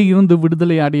நான் இதிலே இருந்து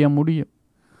விடுதலை அடைய முடியும்?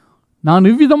 நான்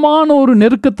இவ்விதமான ஒரு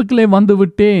நெருக்கத்துக்களே வந்து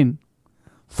விட்டேன்.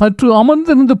 சற்று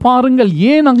அமர்ந்திருந்து பாருங்கள்.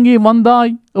 ஏன் அங்கே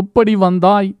வந்தாய்? எப்படி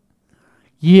வந்தாய்?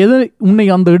 எதை உன்னை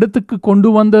அந்த இடத்துக்கு கொண்டு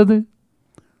வந்தது?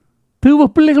 தேவ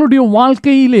பிள்ளைகளுடைய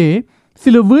வாழ்க்கையிலே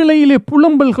சில வேளையிலே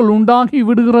புலம்பல்கள் உண்டாகி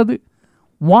விடுகிறது.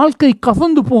 வாழ்க்கை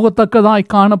கசந்து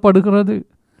போகத்தக்கதாய் காணப்படுகிறது.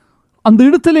 அந்த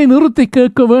இடத்திலே நிறுத்தி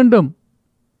கேட்க வேண்டும்,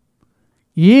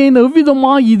 ஏன்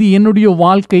எவ்விதமாய் இது என்னுடைய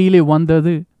வாழ்க்கையிலே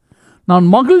வந்தது? நான்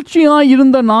மகிழ்ச்சியாய்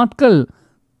இருந்த நாட்கள்,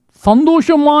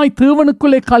 சந்தோஷமாய்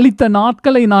தேவனுக்குள்ளே கழித்த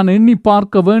நாட்களை நான் எண்ணி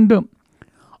பார்க்க வேண்டும்.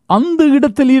 அந்த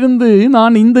இடத்திலிருந்து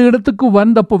நான் இந்த இடத்துக்கு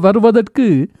வருவதற்கு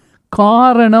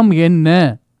காரணம் என்ன?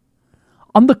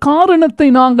 அந்த காரணத்தை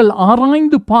நாங்கள்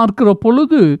ஆராய்ந்து பார்க்கிற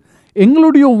பொழுது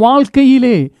எங்களுடைய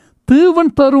வாழ்க்கையிலே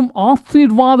தேவன் தரும்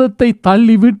ஆசீர்வாதத்தை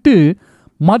தள்ளிவிட்டு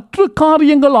மற்ற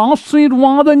காரியங்கள்,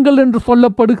 ஆசீர்வாதங்கள் என்று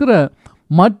சொல்லப்படுகிற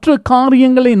மற்ற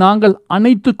காரியங்களை நாங்கள்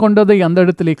அணைத்து கொண்டதை அந்த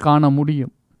இடத்திலே காண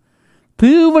முடியும்.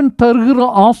 தேவன் தருகிற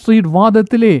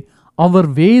ஆசீர்வாதத்திலே அவர்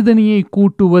வேதனையை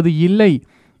கூட்டுவது இல்லை,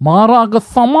 மாறாக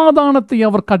சமாதானத்தை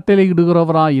அவர்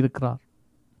கட்டளையிடுகிறவராயிருக்கிறார்.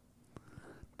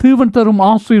 தேவன் தரும்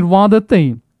ஆசீர்வாதத்தை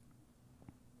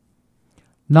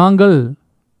நாங்கள்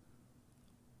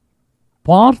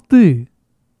பார்த்து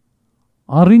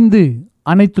அறிந்து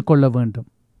அணைத்து கொள்ள வேண்டும்.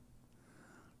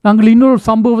 நாங்கள் இன்னொரு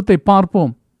சம்பவத்தை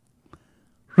பார்ப்போம்.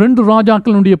 2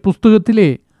 ராஜாக்களுடைய புஸ்தகத்திலே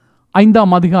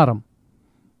 5ஆம் அதிகாரம்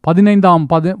 15ஆம்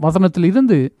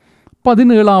வசனத்திலிருந்து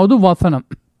 17ஆவது வசனம்.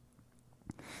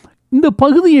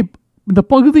 இந்த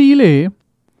பகுதியிலே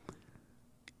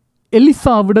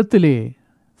எலிசாவிடத்திலே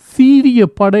சீரிய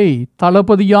படை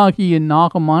தளபதியாகிய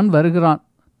நாகமான் வருகிறான்.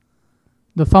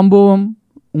 இந்த சம்பவம்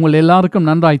உங்கள் எல்லாருக்கும்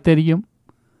நன்றாய் தெரியும்.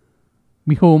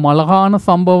 மிகவும் அழகான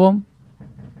சம்பவம்,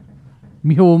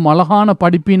 மிகவும் அழகான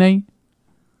படிப்பினை.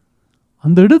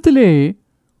 அந்த இடத்திலே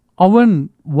அவன்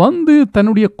வந்து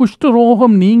தன்னுடைய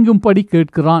குஷ்டரோகம் நீங்கும்படி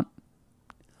கேட்கிறான்.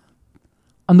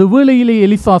 அந்த வேளையிலே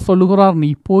எலிசா சொல்லுகிறார், நீ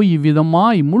போய்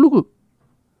இவ்விதமாய் முழுகு.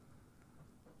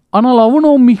 ஆனால்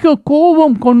அவனோ மிக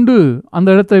கோபம் கொண்டு அந்த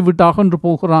இடத்தை விட்டு அகன்று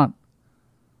போகிறான்.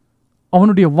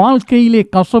 அவனுடைய வாழ்க்கையிலே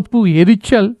கசப்பு,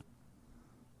 எரிச்சல்,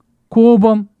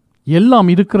 கோபம் எல்லாம்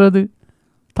இருக்கிறது.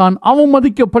 தான்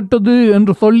அவமதிக்கப்பட்டது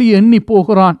என்று சொல்லி எண்ணி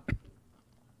போகிறான்.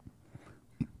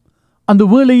 அந்த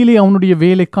வேளையிலே அவனுடைய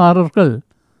வேலைக்காரர்கள்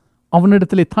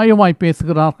அவனிடத்திலே தயவாய்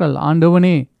பேசுகிறார்கள்.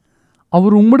 ஆண்டவனே,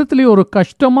 அவர் உம்மிடத்திலே ஒரு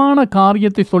கஷ்டமான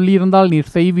காரியத்தை சொல்லியிருந்தால்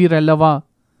நீர் செய்வீர் அல்லவா?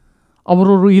 அவர்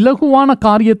ஒரு இலகுவான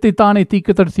காரியத்தை தானே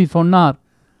தீர்க்கதரிசி சொன்னார்.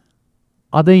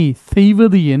 அதை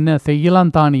செய்வது என்ன?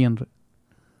 செய்யலாம் தானே என்று.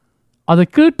 அதை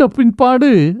கேட்ட பின்பாடு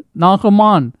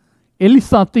நாகமான்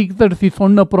எலிசா தீர்க்கதரிசி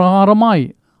சொன்ன பிரகாரமாய்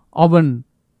அவன்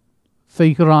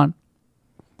செய்கிறான்.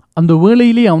 அந்த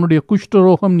வேளையிலே அவனுடைய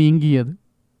குஷ்டரோகம் நீங்கியது.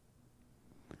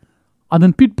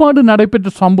 அதன் பிற்பாடு நடைபெற்ற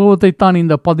சம்பவத்தை தான்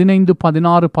இந்த 15,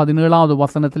 16, 17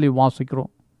 வசனத்திலே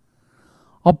வாசிக்கிறோம்.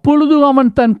 அப்பொழுது அவன்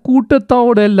தன்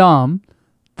கூட்டத்தோடெல்லாம்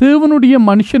தேவனுடைய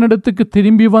மனுஷனிடத்துக்கு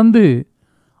திரும்பி வந்து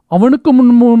அவனுக்கு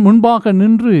முன்பாக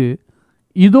நின்று,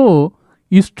 இதோ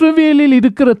இஸ்ரவேலில்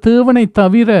இருக்கிற தேவனை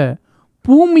தவிர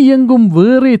பூமி எங்கும்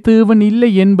வேறே தேவன் இல்லை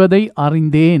என்பதை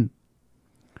அறிந்தேன்.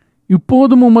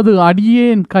 இப்போதும் உமது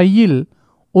அடியேன் கையில்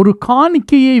ஒரு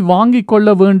காணிக்கையை வாங்கிக்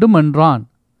கொள்ள வேண்டும் என்றான்.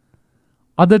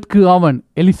 அதற்கு அவன்,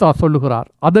 எலிசா சொல்லுகிறார்,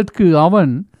 அதற்கு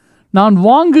அவன், நான்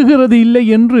வாங்குகிறது இல்லை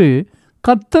என்று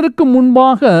கர்த்தருக்கு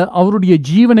முன்பாக அவருடைய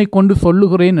ஜீவனை கொண்டு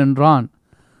சொல்லுகிறேன் என்றான்.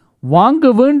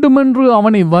 வாங்க வேண்டுமென்று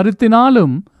அவனை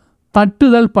வருத்தினாலும்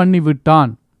தட்டுதல்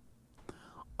பண்ணிவிட்டான்.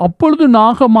 அப்பொழுது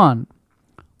நாகமான்,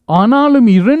 ஆனாலும்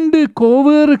 2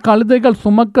 கோவேறு கழுதைகள்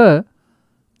சுமக்க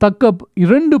தக்க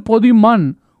 2 பொதி மண்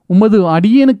உமது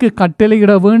அடியேனுக்கு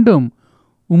கட்டளையிட வேண்டும்.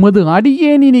 உமது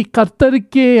அடியேன் இனி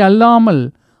கர்த்தருக்கே அல்லாமல்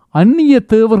அந்நிய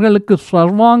தேவர்களுக்கு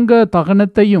சர்வாங்க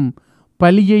தகனத்தையும்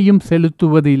பலியையும்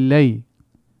செலுத்துவதில்லை.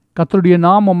 கர்த்தருடைய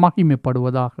நாமம்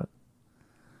மகிமைப்படுவதாக.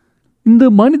 இந்த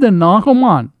மனிதன்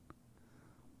நாகமான்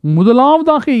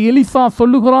முதலாவதாக எலிசா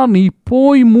சொல்லுகிறார், நீ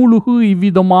போய் மூழ்கு,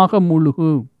 இவ்விதமாக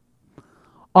மூழ்கு.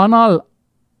 ஆனால்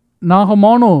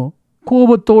நாகமானோ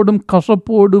கோபத்தோடும்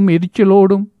கசப்போடும்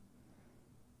எரிச்சலோடும்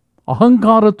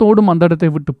அகங்காரத்தோடும் அந்த இடத்தை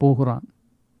விட்டு போகிறான்.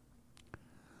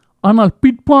 ஆனால்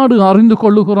பிற்பாடு அறிந்து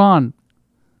கொள்ளுகிறான்,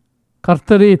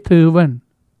 கர்த்தரே தேவன்,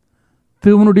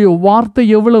 தேவனுடைய வார்த்தை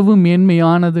எவ்வளவு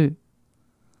மேன்மையானது.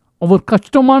 அவர்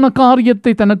கஷ்டமான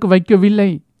காரியத்தை தனக்கு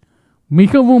வைக்கவில்லை,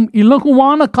 மிகவும்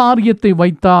இலகுவான காரியத்தை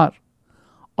வைத்தார்.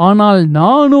 ஆனால்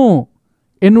நானோ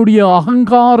என்னுடைய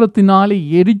அகங்காரத்தினாலே,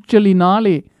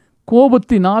 எரிச்சலினாலே,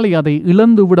 கோபத்தினாலே அதை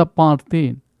இழந்துவிட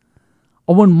பார்த்தேன்.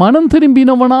 அவன் மனம்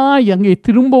திரும்பினவனாய் அங்கே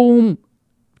திரும்பவும்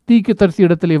தீர்க்கதரிசி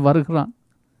இடத்திலே வருகிறான்.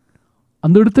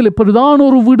 அந்த இடத்துல பெரிதான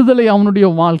ஒரு விடுதலை, அவனுடைய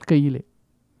வாழ்க்கையிலே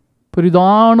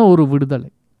பெரிதான ஒரு விடுதலை.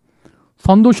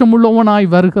 சந்தோஷமுள்ளவனாய்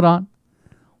வருகிறான்.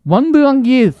 வந்து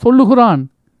அங்கே சொல்லுகிறான்,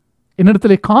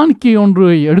 என்னிடத்திலே காணிக்கை ஒன்று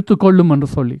எடுத்துக்கொள்ளும் என்று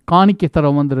சொல்லி காணிக்கை தர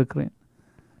வந்திருக்கிறேன்.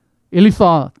 எலிசா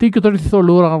தீர்க்கதரிசி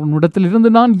சொல்லுகிறார், அவனிடத்திலிருந்து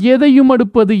நான் எதையும்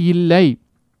எடுப்பது இல்லை.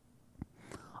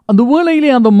 அந்த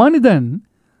வேளையிலே அந்த மனிதன்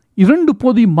 2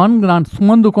 பொதி மண் நான்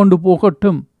சுமந்து கொண்டு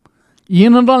போகட்டும்,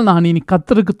 ஏனென்றால் நான் இனி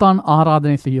கர்த்தருக்குத்தான்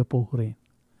ஆராதனை செய்ய போகிறேன்.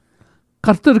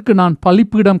 கர்த்தருக்கு நான்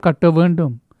பலிப்பீடம் கட்ட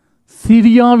வேண்டும்.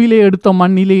 சிரியாவிலே எடுத்த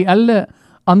மண்ணிலே அல்ல,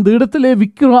 அந்த இடத்திலே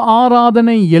விக்கிர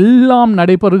ஆராதனை எல்லாம்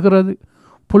நடைபெறுகிறது,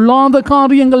 பொல்லாத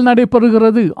காரியங்கள்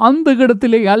நடைபெறுகிறது. அந்த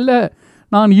இடத்திலே அல்ல,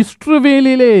 நான்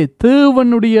இஸ்ரவேலிலே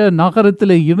தேவனுடைய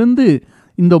நகரத்திலே இருந்து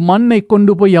இந்த மண்ணை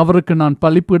கொண்டு போய் அவருக்கு நான்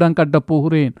பலிப்பீடம் கட்டப்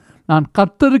போகிறேன். நான்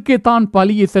கர்த்தருக்கே தான்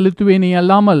பலியை செலுத்துவேனே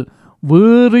அல்லாமல்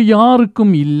வேறு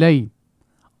யாருக்கும் இல்லை.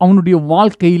 அவனுடைய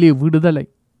வாழ்க்கையிலே விடுதலை,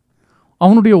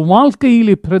 அவனுடைய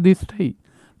வாழ்க்கையிலே பிரதிஷ்டை.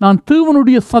 நான்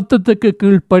தேவனுடைய சத்தத்துக்கு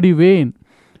கீழ்ப்படிவேன்.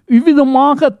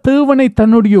 இவ்விதமாக தேவனை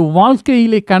தன்னுடைய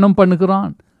வாழ்க்கையிலே கனம்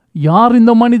பண்ணுகிறான். யார்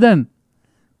இந்த மனிதன்?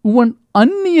 இவன்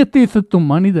அந்நிய தேசத்து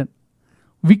மனிதன்.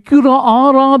 விக்கிர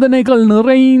ஆராதனைகள்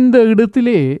நிறைந்த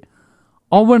இடத்திலே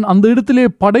அவன் அந்த இடத்திலே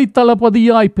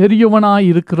படைத்தளபதியாய் பெரியவனாய்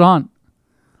இருக்கிறான்.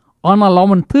 ஆனால்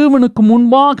அவன் தேவனுக்கு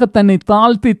முன்பாக தன்னை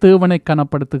தாழ்த்தி தேவனை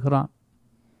கனப்படுத்துகிறான்.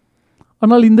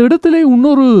 ஆனால் இந்த இடத்திலே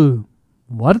இன்னொரு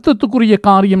வருத்தத்துக்குரிய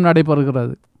காரியம்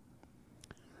நடைபெறுகிறது.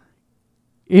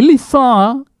 எலிசா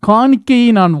காணிக்கையை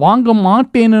நான் வாங்க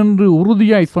மாட்டேன் என்று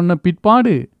உறுதியாய் சொன்ன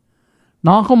பிற்பாடு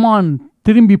நாகமான்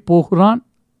திரும்பி போகிறான்.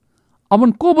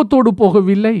 அவன் கோபத்தோடு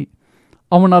போகவில்லை,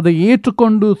 அவன் அதை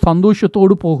ஏற்றுக்கொண்டு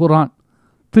சந்தோஷத்தோடு போகிறான்.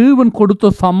 தேவன்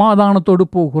கொடுத்த சமாதானத்தோடு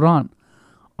போகிறான்.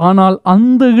 ஆனால்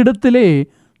அந்த இடத்திலே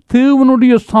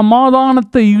தேவனுடைய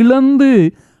சமாதானத்தை இழந்து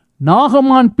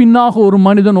நாகமான் பின்னாக ஒரு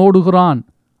மனிதன் ஓடுகிறான்.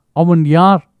 அவன்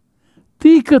யார்?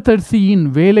 தீர்க்கதரிசியின்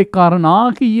வேலைக்காரன்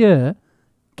ஆகிய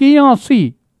கேயாசி.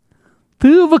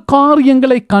 தேவ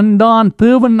காரியங்களை கண்டான்,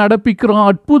 தேவன் நடப்பிக்கிற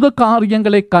அற்புத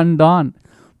காரியங்களை கண்டான்,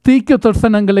 தீர்க்க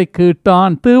தரிசனங்களை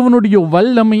கேட்டான், தேவனுடைய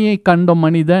வல்லமையை கண்ட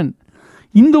மனிதன்.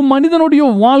 இந்த மனிதனுடைய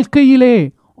வாழ்க்கையிலே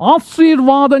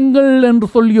ஆசீர்வாதங்கள் என்று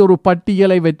சொல்லி ஒரு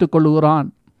பட்டியலை வைத்துக் கொள்கிறான்.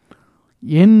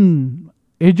 என்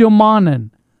எஜமானன்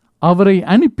அவரை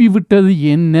அனுப்பிவிட்டது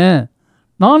என்ன?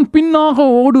 நான் பின்னாக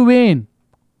ஓடுவேன்,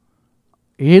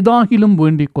 ஏதாகிலும்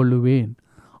வேண்டிக் கொள்ளுவேன்.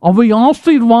 அவை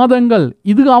ஆசீர்வாதங்கள்.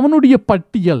 இது அவனுடைய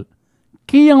பட்டியல்,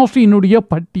 கேயாசியினுடைய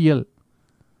பட்டியல்.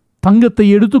 தங்கத்தை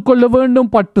எடுத்துக்கொள்ள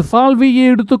வேண்டும், பட்டு சால்வையை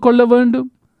எடுத்துக்கொள்ள வேண்டும்.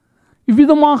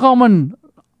 இவ்விதமாக அவன்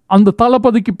அந்த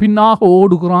தளபதிக்கு பின்னாக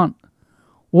ஓடுகிறான்.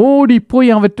 ஓடி போய்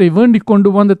அவற்றை வேண்டிக் கொண்டு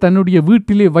வந்து தன்னுடைய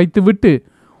வீட்டிலே வைத்துவிட்டு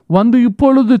வந்து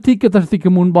இப்பொழுது தீர்க்கதரிசிக்கு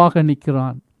முன்பாக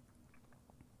நிற்கிறான்.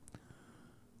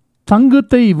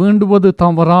 தங்கத்தை வேண்டுவது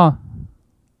தவறா?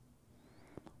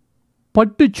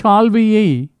 பட்டு சால்வையை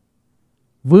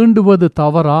வேண்டுவது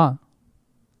தவறா?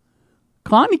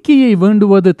 காணிக்கையை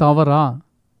வேண்டுவது தவறா?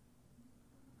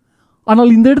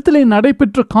 ஆனால் இந்த இடத்திலே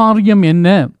நடைபெற்ற காரியம் என்ன?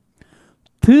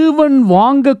 தேவன்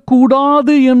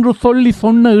வாங்கக்கூடாது என்று சொல்லி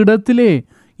சொன்ன இடத்திலே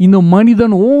இந்த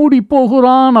மனிதன் ஓடி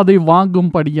போகிறான் அதை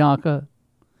வாங்கும்படியாக.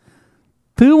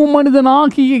 தேவ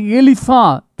மனிதனாகிய எலிசா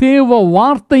தேவ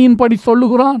வார்த்தையின்படி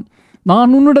சொல்லுகிறான்,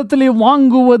 நான் உன்னிடத்திலே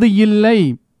வாங்குவது இல்லை.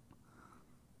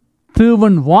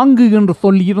 தேவன் வாங்கு என்று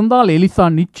சொல்லியிருந்தால் எலிசா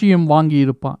நிச்சயம்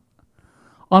வாங்கியிருப்பான்.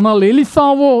 ஆனால்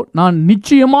எலிசாவோ நான்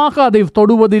நிச்சயமாக அதை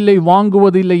தொடுவதில்லை,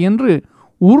 வாங்குவதில்லை என்று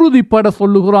உறுதிப்பட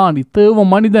சொல்லுகிறான். தேவ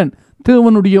மனிதன்,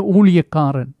 தேவனுடைய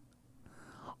ஊழியக்காரன்.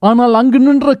 ஆனால் அங்கு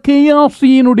நின்ற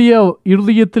கேயாசியினுடைய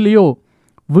இருதயத்திலேயோ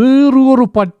வேறு ஒரு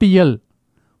பட்டியல்,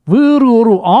 வேறு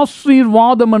ஒரு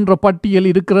ஆசீர்வாதம் என்ற பட்டியல்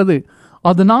இருக்கிறது.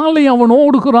 அதனாலே அவன்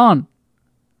ஓடுகிறான்.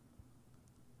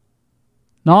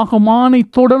 நாகமானை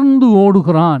தொடர்ந்து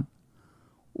ஓடுகிறான்.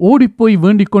 ஓடிப்போய்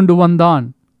வேண்டிக் கொண்டு வந்தான்.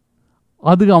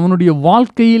 அது அவனுடைய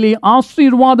வாழ்க்கையிலே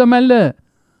ஆசீர்வாதம் அல்ல,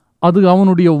 அது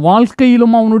அவனுடைய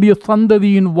வாழ்க்கையிலும் அவனுடைய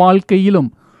சந்ததியின் வாழ்க்கையிலும்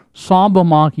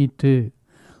சாபமாகிற்று.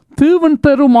 தேவன்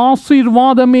தரும்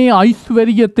ஆசீர்வாதமே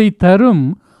ஐஸ்வர்யத்தை தரும்,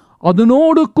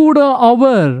 அதனோடு கூட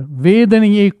அவர்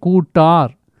வேதனையை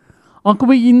கூட்டார்.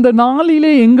 ஆகவே இந்த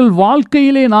நாளிலே எங்கள்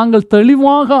வாழ்க்கையிலே நாங்கள்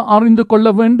தெளிவாக அறிந்து கொள்ள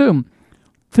வேண்டும்,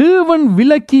 தேவன்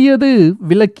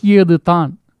விலக்கியது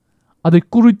தான். அதை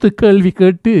குறித்து கேள்வி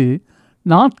கேட்டு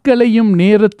நாட்களையும்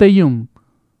நேரத்தையும்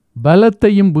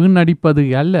பலத்தையும் வீணடிப்பது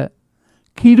அல்ல,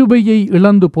 கிருபையை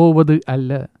இழந்து போவது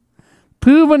அல்ல.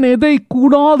 தேவன் எதை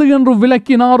கூடாது என்று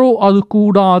விலக்கினாரோ அது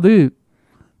கூடாது.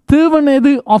 தேவன்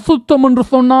எது அசுத்தம் என்று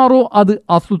சொன்னாரோ அது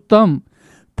அசுத்தம்.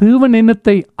 தேவன்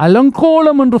என்னத்தை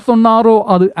அலங்கோலம் என்று சொன்னாரோ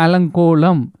அது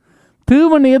அலங்கோலம்.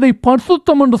 தேவன் எதை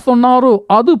பரிசுத்தம் என்று சொன்னாரோ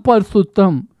அது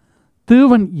பரிசுத்தம்.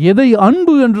 தேவன் எதை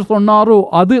அன்பு என்று சொன்னாரோ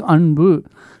அது அன்பு.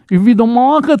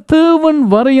 இவ்விதமாக தேவன்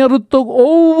வரையறுத்த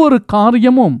ஒவ்வொரு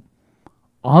காரியமும்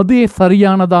அதே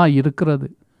சரியானதாக இருக்கிறது.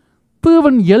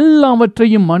 தேவன்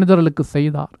எல்லாவற்றையும் மனிதர்களுக்கு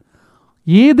செய்தார்.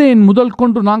 ஏதேன் முதல்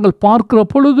கொண்டு நாங்கள் பார்க்கிற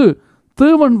பொழுது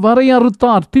தேவன்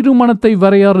வரையறுத்தார், திருமணத்தை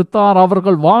வரையறுத்தார்.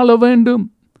 அவர்கள் வாழ வேண்டும்,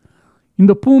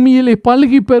 இந்த பூமியிலே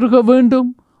பல்கி பெருக வேண்டும்,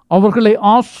 அவர்களை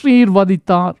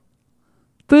ஆசீர்வதித்தார்.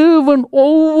 தேவன்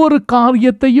ஒவ்வொரு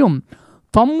காரியத்தையும்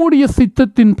தம்முடைய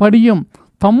சித்தத்தின் படியும்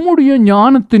தம்முடைய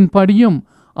ஞானத்தின் படியும்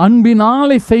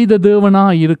அன்பினாலே செய்த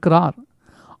தேவனாய் இருக்கிறார்.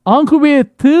 ஆகவே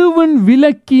தேவன்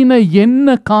விலக்கின என்ன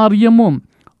காரியமும்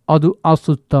அது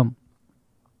அசுத்தம்.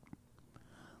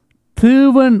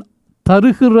 தேவன்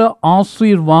தருகிற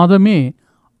ஆசீர்வாதமே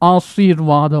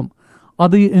ஆசீர்வாதம்.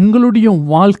 அது எங்களுடைய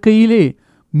வாழ்க்கையிலே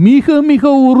மிக மிக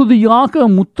உறுதியாக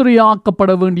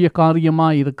முத்திரையாக்கப்பட வேண்டிய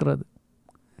காரியமாக இருக்கிறது.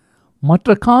 மற்ற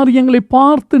காரியங்களை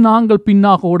பார்த்து நாங்கள்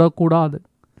பின்னாக ஓடக்கூடாது.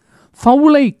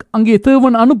 சவுலை அங்கே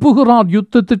தேவன் அனுப்புகிறார்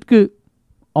யுத்தத்திற்கு,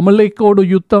 அமலேக்கோடு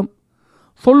யுத்தம்.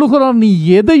 சொல்லுகிறார், நீ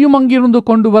எதையும் அங்கிருந்து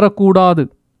கொண்டு வரக்கூடாது,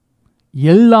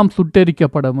 எல்லாம்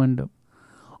சுட்டெரிக்கப்பட வேண்டும்.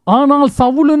 ஆனால்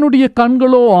சவுலனுடைய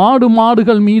கண்களோ ஆடு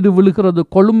மாடுகள் மீது விழுகிறது,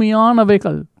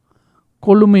 கொழுமையானவைகள்.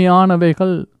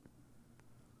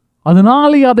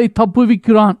 அதனாலே அதை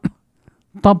தப்புவிக்கிறான்.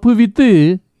 தப்புவித்து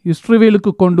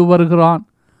இஸ்ரவேலுக்கு கொண்டு வருகிறான்.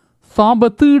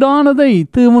 சாபத்தீடானதை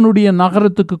தேவனுடைய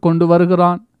நகரத்துக்கு கொண்டு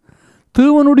வருகிறான்.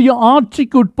 தேவனுடைய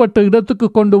ஆட்சிக்கு உட்பட்ட இடத்துக்கு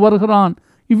கொண்டு வருகிறான்.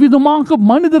 இவ்விதமாக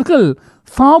மனிதர்கள்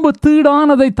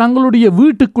சாபத்தீடானதை தங்களுடைய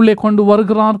வீட்டுக்குள்ளே கொண்டு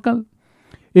வருகிறார்கள்.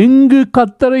 எங்கு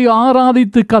கர்த்தரை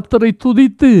ஆராதித்து கர்த்தரை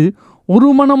துதித்து ஒரு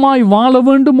மனமாய் வாழ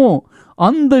வேண்டுமோ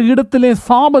அந்த இடத்திலே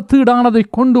சாபத்தீடானதை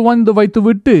கொண்டு வந்து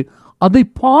வைத்துவிட்டு அதை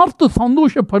பார்த்து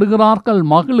சந்தோஷப்படுகிறார்கள்,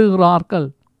 மகிழுகிறார்கள்.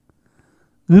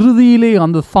 இறுதியிலே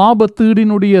அந்த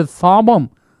சாபத்தீடினுடைய சாபம்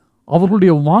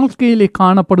அவர்களுடைய வாழ்க்கையிலே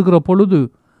காணப்படுகிற பொழுது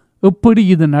எப்படி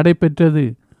இது நடைபெற்றது,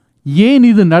 ஏன்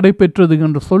இது நடைபெற்றது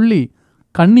என்று சொல்லி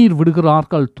கண்ணீர்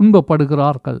விடுகிறார்கள்,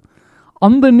 துன்பப்படுகிறார்கள்.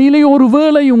 அந்த நிலை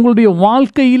ஒருவேளை உங்களுடைய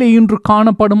வாழ்க்கையிலே இன்று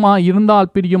காணப்படுமா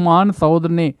இருந்தால், பிரியமான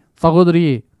சகோதரனே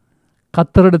சகோதரியே,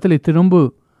 கர்த்தரிடத்திலே திரும்பு.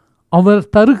 அவர்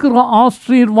தருகிற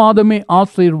ஆசீர்வாதமே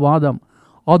ஆசீர்வாதம்.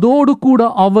 அதோடு கூட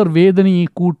அவர் வேதனையை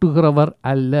கூட்டுகிறவர்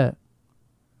அல்ல.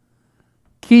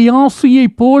 கியாசியை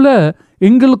போல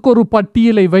எங்களுக்கு ஒரு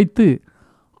பட்டியலை வைத்து,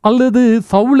 அல்லது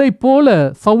சவுளை போல,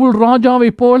 சவுல் ராஜாவை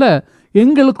போல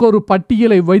எங்களுக்கு ஒரு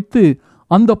பட்டியலை வைத்து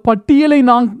அந்த பட்டியலை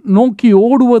நான் நோக்கி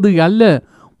ஓடுவது அல்ல,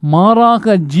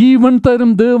 மாறாக ஜீவன்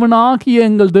தரும் தேவனாகிய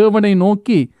எங்கள் தேவனை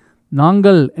நோக்கி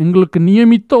நாங்கள் எங்களுக்கு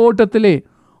நியமித்த ஓட்டத்திலே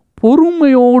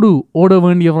பொறுமையோடு ஓட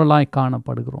வேண்டியவர்களாய்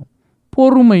காணப்படுகிறோம்.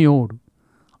 பொறுமையோடு,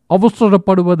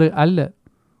 அவசரப்படுவது அல்ல,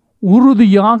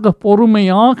 உறுதியாக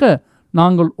பொறுமையாக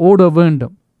நாங்கள் ஓட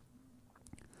வேண்டும்.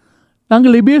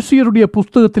 நாங்கள் எபேசியருடைய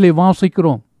புஸ்தகத்திலே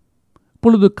வாசிக்கிறோம்,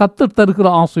 இப்பொழுது கர்த்தர் தருகிற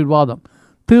ஆசீர்வாதம்,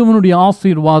 தேவனுடைய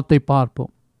ஆசீர்வாதத்தை பார்ப்போம்.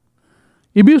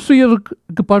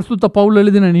 எபேசியருக்கு பரிசுத்த பவுல்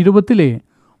எழுதின நிருபத்திலே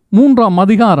 3ஆம்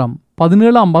அதிகாரம்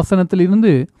 17ஆம்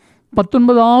வசனத்திலிருந்து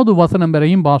 19வது வசனம்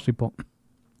வரையும் வாசிப்போம்.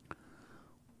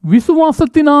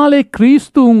 விசுவாசத்தினாலே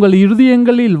கிறிஸ்து உங்கள்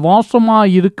இருதயங்களில்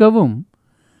வாசமாயிருக்கவும்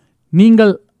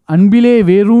நீங்கள் அன்பிலே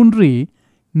வேரூன்றி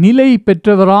நிலை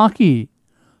பெற்றவராகி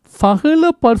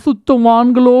சகல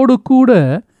பரிசுத்தவான்களோடு கூட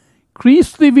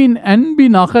கிறிஸ்துவின்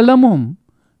அன்பின் அகலமும்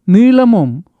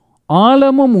நீளமும்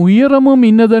ஆழமும் உயரமும்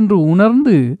இன்னதென்று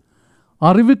உணர்ந்து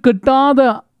அறிவு கெட்டாத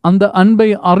அந்த அன்பை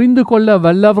அறிந்து கொள்ள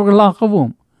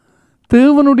வல்லவர்களாகவும்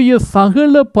தேவனுடைய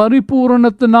சகல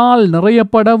பரிபூரணத்தினால்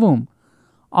நிறையப்படவும்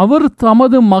அவர்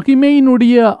தமது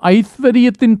மகிமையினுடைய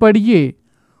ஐஸ்வரியத்தின்படியே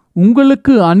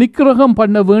உங்களுக்கு அனுக்கிரகம்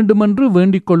பண்ண வேண்டுமென்று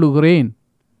வேண்டிக் கொள்ளுகிறேன்.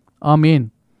 ஆமேன்.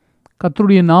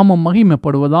 கர்த்தருடைய நாமம்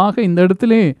மகிமைப்படுவதாக. இந்த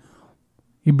இடத்திலே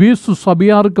எபேசு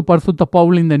சபையாருக்கு பரிசுத்த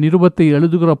பவுல் இந்த நிருபத்தை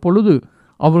எழுதுகிற பொழுது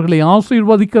அவர்களை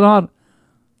ஆசீர்வதிக்கிறார்.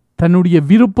 தன்னுடைய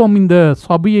விருப்பம் இந்த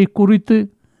சபையை குறித்து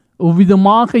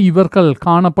எவ்விதமாக இவர்கள்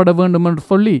காணப்பட வேண்டும் என்று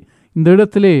சொல்லி இந்த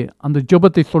இடத்திலே அந்த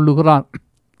ஜெபத்தை சொல்லுகிறார்.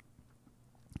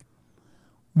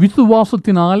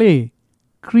 விசுவாசத்தினாலே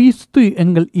கிறிஸ்து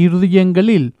எங்கள்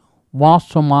இருதயங்களில்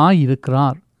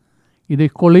வாசமாயிருக்கிறார். இதை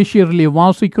கொலேசியரிலே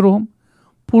வாசிக்கிறோம்.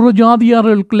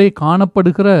 புறஜாதியார்களுக்குள்ளே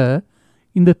காணப்படுகிற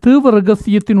இந்த தேவ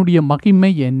ரகசியத்தினுடைய மகிமை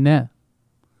என்ன?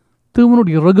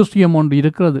 தேவனுடைய ரகசியம் ஒன்று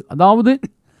இருக்கிறது. அதாவது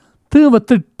தேவ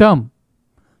திட்டம்,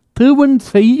 தேவன்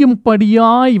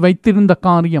செய்யும்படியாய் வைத்திருந்த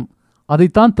காரியம்,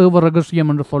 அதைத்தான் தேவ ரகசியம்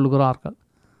என்று சொல்கிறார்கள்.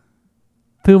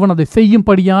 தேவன் அதை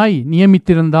செய்யும்படியாய்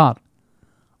நியமித்திருந்தார்.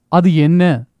 அது என்ன?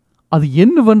 அது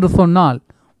என்னவென்று சொன்னால்,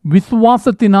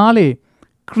 விசுவாசத்தினாலே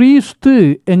கிறிஸ்து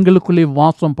எங்களுக்குள்ளே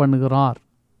வாசம் பண்ணுகிறார்.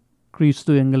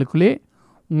 கிறிஸ்து எங்களுக்குள்ளே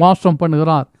வாசம்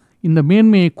பண்ணுகிறார். இந்த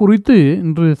மேன்மையை குறித்து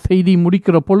இன்று செய்தி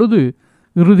முடிக்கிற பொழுது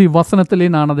இறுதி வசனத்திலே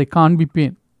நான் அதை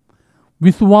காண்பிப்பேன்.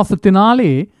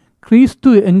 விசுவாசத்தினாலே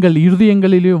கிறிஸ்து எங்கள்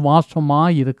இருதயங்களிலே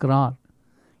வாசமாயிருக்கிறார்.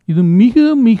 இது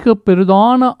மிக மிக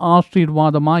பெரிதான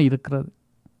ஆசீர்வாதமாக இருக்கிறது.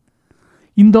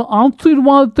 இந்த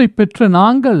ஆசீர்வாதத்தை பெற்ற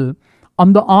நாங்கள்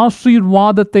அந்த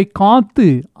ஆசீர்வாதத்தை காத்து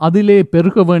அதிலே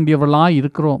பெருக வேண்டியவர்களாய்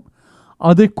இருக்கிறோம்.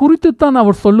 அதை குறித்துத்தான்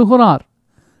அவர் சொல்லுகிறார்,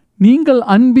 நீங்கள்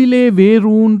அன்பிலே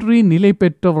வேரூன்றி நிலை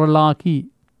பெற்றவர்களாகி.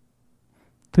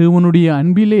 தேவனுடைய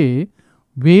அன்பிலே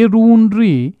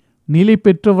வேரூன்றி நிலை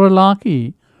பெற்றவர்களாகி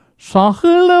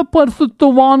சகல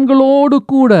பரிசுத்தவான்களோடு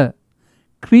கூட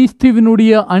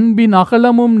கிறிஸ்துவினுடைய அன்பின்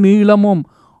அகலமும் நீளமும்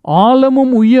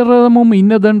ஆழமும் உயரமும்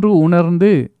இன்னதென்று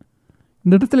உணர்ந்து,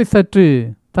 இந்த இடத்துல சற்று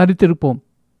தரித்திருப்போம்,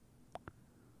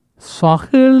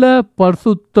 சகல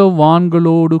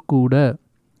பரிசுத்தவான்களோடு கூட.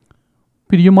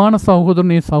 பிரியமான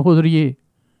சகோதரனே சகோதரியே,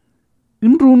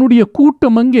 இன்று உன்னுடைய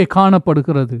கூட்டம் எங்கே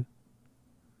காணப்படுகிறது?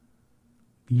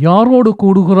 யாரோடு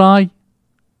கூடுகிறாய்?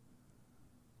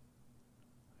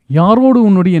 யாரோடு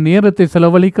உன்னுடைய நேரத்தை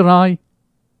செலவழிக்கிறாய்?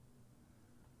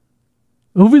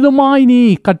 எவ்விதமாய் நீ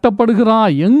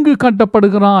கட்டப்படுகிறாய்? எங்கு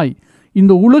கட்டப்படுகிறாய்?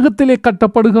 இந்த உலகத்திலே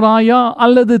கட்டப்படுகிறாயா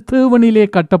அல்லது தேவனிலே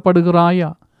கட்டப்படுகிறாயா?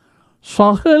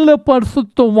 சகல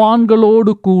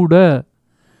பரிசுத்தவான்களோடு கூட.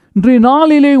 இன்றைய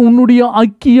நாளிலே உன்னுடைய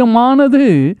ஐக்கியமானது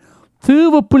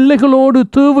தேவ பிள்ளைகளோடு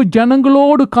தேவ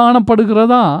ஜனங்களோடு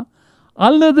காணப்படுகிறதா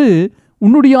அல்லது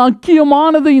உன்னுடைய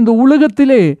ஐக்கியமானது இந்த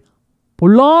உலகத்திலே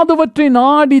பொல்லாதவற்றை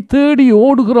நாடி தேடி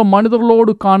ஓடுகிற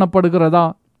மனிதர்களோடு காணப்படுகிறதா?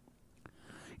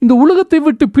 இந்த உலகத்தை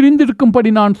விட்டு பிரிந்திருக்கும்படி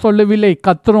நான் சொல்லவில்லை,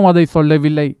 கர்த்தரும் அதை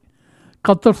சொல்லவில்லை.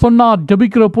 கர்த்தர் சொன்னார்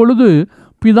ஜெபிக்கிற பொழுது,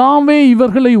 பிதாவே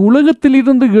இவர்களை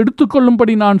உலகத்திலிருந்து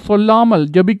எடுத்துக்கொள்ளும்படி நான் சொல்லாமல்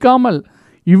ஜெபிக்காமல்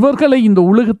இவர்களை இந்த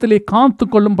உலகத்திலே காத்து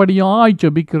கொள்ளும்படியாய்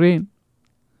ஜெபிக்கிறேன்.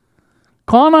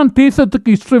 கானான் தேசத்துக்கு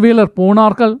இஸ்ரவேலர்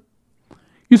போனார்கள்.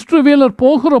 இஸ்ரவேலர்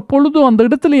போகிற பொழுது அந்த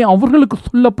இடத்திலே அவர்களுக்கு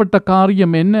சொல்லப்பட்ட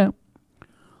காரியம் என்ன?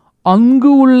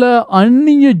 அங்கு உள்ள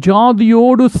அந்நிய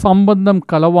ஜாதியோடு சம்பந்தம்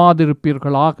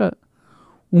கலவாதிருப்பீர்களாக.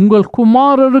 உங்கள்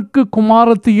குமாரருக்கு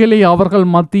குமாரத்திகளை அவர்கள்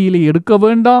மத்தியிலே எடுக்க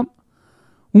வேண்டாம்,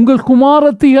 உங்கள்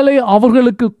குமாரத்திகளை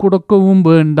அவர்களுக்கு கொடுக்கவும்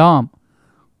வேண்டாம்.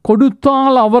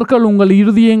 கொடுத்தால் அவர்கள் உங்கள்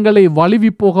இருதயங்களை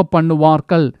வழுவி போக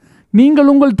பண்ணுவார்கள். நீங்கள்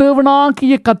உங்கள்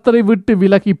தேவனாகிய கர்த்தரை விட்டு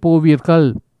விலகி போவீர்கள்.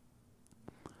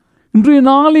 இன்றைய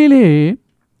நாளிலே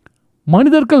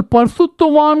மனிதர்கள்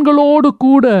பரிசுத்தவான்களோடு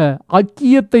கூட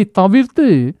ஐக்கியத்தை தவிர்த்து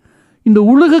இந்த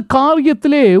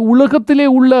உலகத்திலே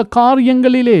உள்ள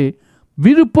காரியங்களிலே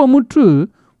விருப்பமுற்று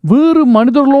வேறு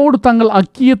மனிதர்களோடு தங்கள்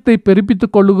ஐக்கியத்தை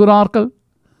பெருப்பித்துக் கொள்ளுகிறார்கள்.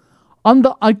 அந்த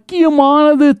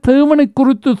ஐக்கியமானது தேவனை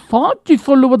குறித்து சாட்சி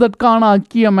சொல்லுவதற்கான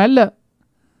ஐக்கியம் அல்ல.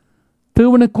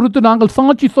 தேவனை குறித்து நாங்கள்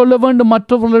சாட்சி சொல்ல வேண்டும்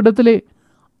மற்றவர்களிடத்திலே,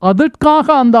 அதற்காக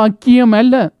அந்த ஐக்கியம்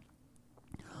அல்ல.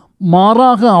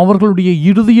 மாறாக அவர்களுடைய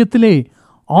இருதயத்திலே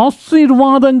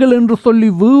ஆசீர்வாதங்கள் என்று சொல்லி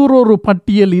வேறொரு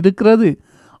பட்டியல் இருக்கிறது.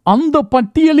 அந்த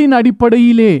பட்டியலின்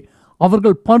அடிப்படையிலே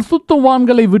அவர்கள்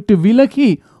பரிசுத்தவான்களை விட்டு விலகி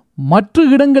மற்ற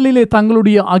இடங்களிலே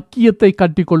தங்களுடைய ஐக்கியத்தை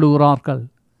கட்டிக்கொள்ளுகிறார்கள்,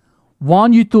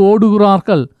 வாஞ்சித்து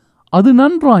ஓடுகிறார்கள். அது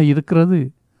நன்றாய் இருக்கிறது,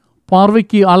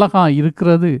 பார்வைக்கு அழகாய்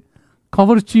இருக்கிறது,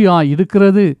 கவர்ச்சியாய்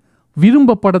இருக்கிறது,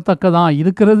 விரும்பப்படத்தக்கதாய்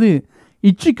இருக்கிறது,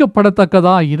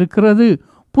 இச்சிக்கப்படத்தக்கதாய் இருக்கிறது,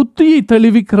 புத்தியை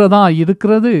தெளிவிக்கிறதா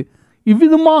இருக்கிறது.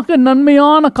 இவ்விதமாக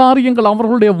நன்மையான காரியங்கள்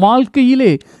அவர்களுடைய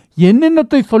வாழ்க்கையிலே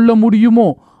என்னென்னத்தை சொல்ல முடியுமோ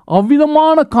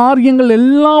அவ்விதமான காரியங்கள்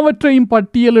எல்லாவற்றையும்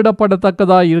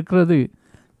பட்டியலிடப்படத்தக்கதாய் இருக்கிறது.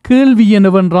 கேள்வி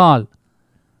என்னவென்றால்,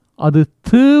 அது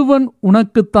தேவன்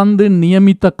உனக்கு தந்து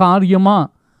நியமித்த காரியமா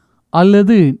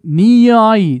அல்லது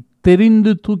நீயாய்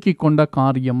தெரிந்து தூக்கி கொண்ட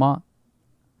காரியமா?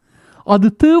 அது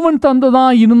தேவன் தந்ததா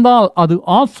இருந்தால் அது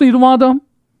ஆசீர்வாதம்,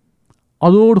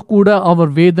 அதோடு கூட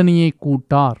அவர் வேதனையை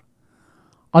கூட்டார்.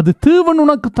 அது தேவன்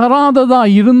உனக்கு தராததா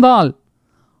இருந்தால்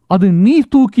அது நீ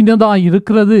தூக்கினதா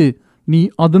இருக்கிறது, நீ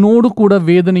அதனோடு கூட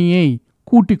வேதனையை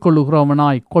கூட்டிக்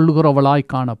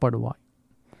கொள்ளுகிறவளாய் காணப்படுவாய்.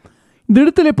 இந்த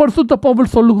இடத்திலே பரிசுத்த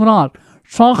பவுல் சொல்லுகிறார்,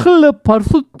 சகல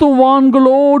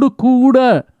பரிசுத்தவான்களோடு கூட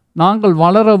நாங்கள்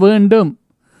வளர வேண்டும்.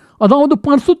 அதாவது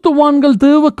பரிசுத்தவான்கள்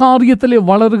தேவ காரியத்திலே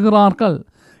வளருகிறார்கள்.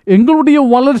 எங்களுடைய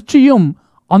வளர்ச்சியும்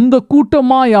அந்த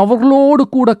கூட்டமாய் அவர்களோடு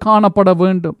கூட காணப்பட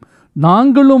வேண்டும்.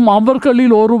 நாங்களும்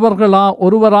அவர்களில்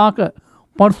ஒருவராக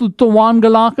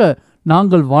பரிசுத்தவான்களாக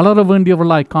நாங்கள் வளர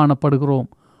வேண்டியவர்களாய் காணப்படுகிறோம்.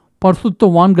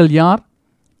 பரிசுத்தவான்கள் யார்?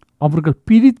 அவர்கள்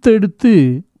பிரித்தெடுத்து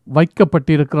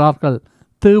வைக்கப்பட்டிருக்கிறார்கள்,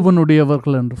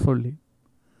 தேவனுடையவர்கள் என்று சொல்லி.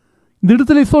 இந்த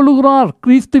இடத்துல சொல்லுகிறார்,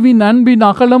 கிறிஸ்துவின் அன்பின்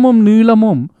அகலமும்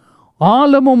நீளமும்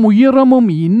ஆழமும் உயரமும்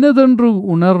இன்னதென்று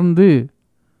உணர்ந்து.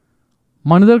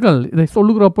 மனிதர்கள் இதை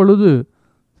சொல்லுகிற பொழுது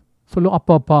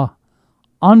அப்பா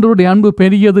ஆண்டவருடைய அன்பு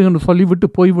பெரியது என்று சொல்லிவிட்டு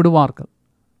போய்விடுவார்கள்.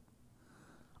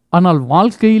 ஆனால்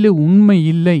வாழ்க்கையிலே உண்மை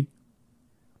இல்லை,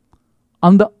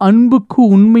 அந்த அன்புக்கு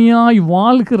உண்மையாய்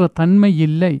வாழ்கிற தன்மை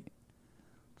இல்லை.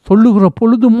 சொல்லுகிற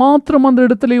பொழுது மாத்திரம் அந்த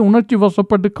இடத்திலே உணர்ச்சி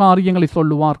வசப்பட்டு காரியங்களை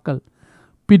சொல்லுவார்கள்.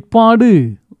 பிற்பாடு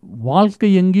வாழ்க்கை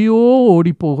எங்கேயோ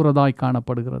ஓடி போகிறதாய்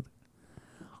காணப்படுகிறது.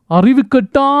 அறிவு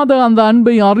கட்டாத அந்த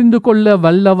அன்பை அறிந்து கொள்ள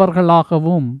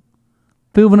வல்லவர்களாகவும்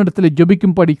தேவனிடத்தில்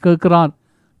ஜெபிக்கும்படி கேட்கிறார்.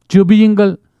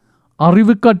 ஜெபியுங்கள்,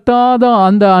 அறிவு கட்டாத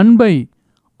அந்த அன்பை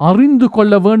அறிந்து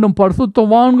கொள்ள வேண்டும்.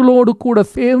 பரிசுத்தவான்களோடு கூட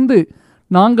சேர்ந்து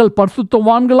நாங்கள்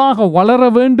பரிசுத்தவான்களாக வளர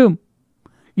வேண்டும்.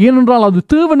 ஏனென்றால் அது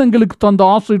தேவன் எங்களுக்கு தந்த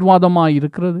ஆசீர்வாதமாய்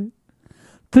இருக்கிறது.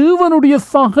 தேவனுடைய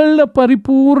சகல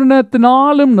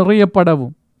பரிபூர்ணத்தினாலும்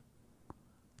நிறையப்படவும்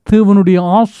தேவனுடைய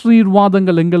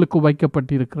ஆசீர்வாதங்கள் எங்களுக்கு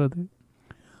வைக்கப்பட்டிருக்கிறது.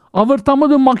 அவர்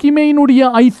தமது மகிமையினுடைய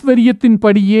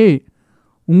ஐஸ்வர்யத்தின்படியே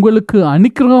உங்களுக்கு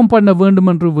அனுக்கிரகம் பண்ண வேண்டும்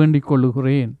என்று வேண்டிக்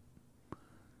கொள்ளுகிறேன்.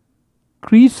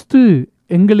 கிறிஸ்து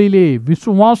எங்களிலே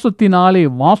விசுவாசத்தினாலே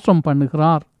வாசம்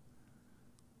பண்ணுகிறார்.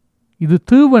 இது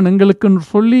தேவன் எங்களுக்கு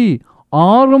சொல்லி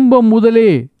ஆரம்பம்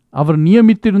முதலே அவர்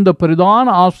நியமித்திருந்த பிரதான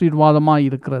ஆசீர்வாதமாய்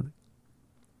இருக்கிறது.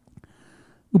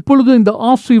 இப்பொழுது இந்த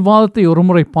ஆசீர்வாதத்தை ஒரு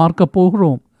முறை பார்க்க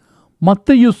போகிறோம்.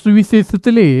 மத்தேயு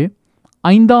சுவிசேஷத்திலே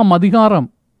 5ஆம் அதிகாரம்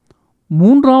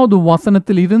 3வது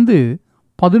வசனத்தில் இருந்து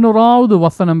 11வது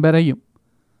வசனம் வரையும்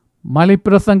மலை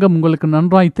பிரசங்கம் உங்களுக்கு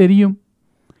நன்றாய் தெரியும்.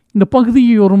 இந்த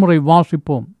பகுதியை ஒரு முறை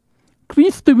வாசிப்போம்.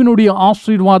 கிறிஸ்துவினுடைய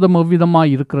ஆசீர்வாதம்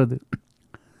எவ்விதமாய் இருக்கிறது?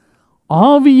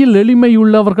 ஆவியில்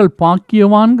எளிமையுள்ளவர்கள்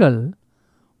பாக்கியவான்கள்,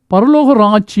 பரலோக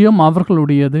ராஜ்யம்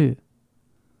அவர்களுடையது.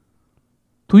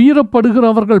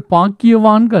 துயரப்படுகிறவர்கள்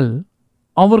பாக்கியவான்கள்,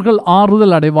 அவர்கள்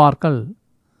ஆறுதல் அடைவார்கள்.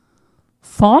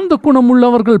 சாந்த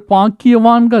குணமுள்ளவர்கள்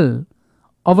பாக்கியவான்கள்,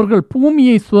 அவர்கள்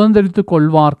பூமியை சுதந்தரித்துக்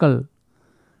கொள்வார்கள்.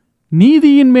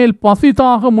 நீதியின் மேல்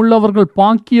பசிதாகம் உள்ளவர்கள்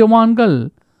பாக்கியவான்கள்,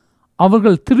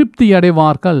 அவர்கள் திருப்தி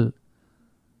அடைவார்கள்.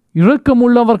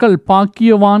 இரக்கமுள்ளவர்கள்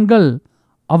பாக்கியவான்கள்,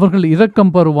 அவர்கள்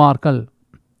இரக்கம் பெறுவார்கள்.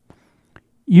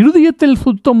 இருதயத்தில்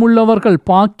சுத்தமுள்ளவர்கள்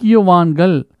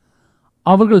பாக்கியவான்கள்,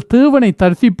 அவர்கள் தேவனை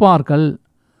தரிசிப்பார்கள்.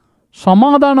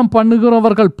 சமாதானம்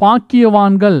பண்ணுகிறவர்கள்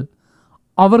பாக்கியவான்கள்,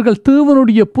 அவர்கள்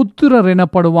தேவனுடைய புத்திரர்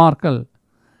எனப்படுவார்கள்.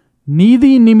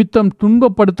 நீதியின் நிமித்தம்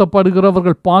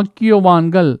துன்பப்படுத்தப்படுகிறவர்கள்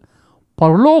பாக்கியவான்கள்,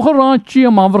 பரலோக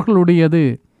ராஜ்யம் அவர்களுடையது.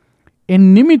 என்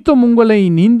நிமித்தம் உங்களை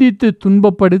நிந்தித்து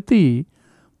துன்பப்படுத்தி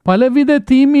பலவித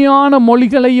தீமையான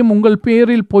மொழிகளையும் உங்கள்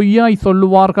பேரில் பொய்யாய்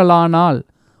சொல்லுவார்களானால்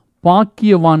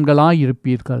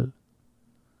பாக்கியவான்களாயிருப்பீர்கள்.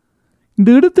 இந்த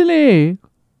இடத்திலே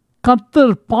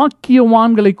கர்த்தர்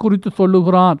பாக்கியவான்களை குறித்து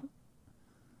சொல்லுகிறார்.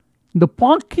 இந்த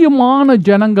பாக்கியமான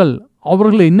ஜனங்கள்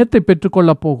அவர்கள் என்னத்தை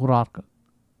பெற்றுக்கொள்ளப் போகிறார்கள்?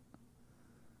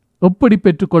 எப்படி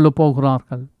பெற்றுக்கொள்ளப்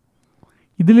போகிறார்கள்?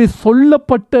 இதிலே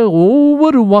சொல்லப்பட்ட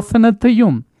ஒவ்வொரு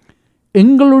வசனத்தையும்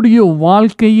எங்களுடைய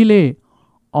வாழ்க்கையிலே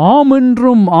ஆம்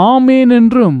என்றும் ஆமேன்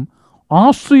என்றும்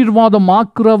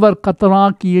ஆசீர்வாதமாக்குறவர்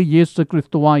கர்த்தராகிய இயேசு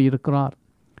கிறிஸ்துவாய் இருக்கிறார்.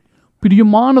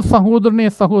 பிரியமான சகோதரனே,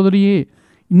 சகோதரியே,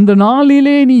 இந்த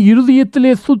நாளிலே நீ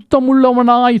இருதயத்திலே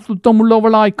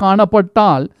சுத்தமுள்ளவளாய்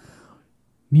காணப்பட்டால்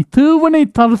நீ தேவனை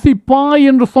தரிசிப்பாய்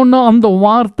என்று சொன்ன அந்த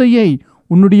வார்த்தையை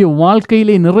உன்னுடைய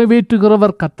வாழ்க்கையிலே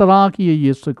நிறைவேற்றுகிறவர் கர்த்தராகிய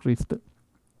இயேசு கிறிஸ்து.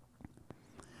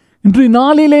 இன்றைய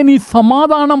நாளிலே நீ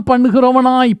சமாதானம்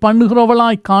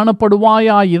பண்ணுகிறவளாய்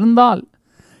காணப்படுவாயாய் இருந்தால்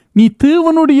நீ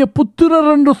தேவனுடைய புத்திரர்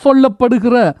என்று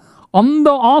சொல்லப்படுகிற அந்த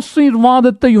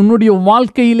ஆசீர்வாதத்தை உன்னுடைய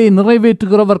வாழ்க்கையிலே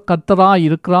நிறைவேற்றுகிறவர் கர்த்தராய்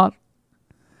இருக்கிறார்.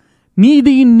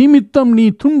 நீதியின் நிமித்தம் நீ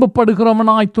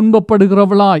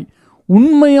துன்பப்படுகிறவளாய்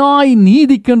உண்மையாய்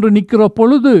நீதிக்கென்று நிற்கிற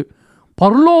பொழுது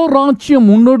பரலோராஜ்யம்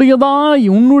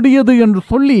உன்னுடையது என்று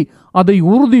சொல்லி அதை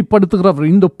உறுதிப்படுத்துகிறவர்,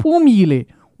 இந்த பூமியிலே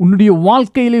உன்னுடைய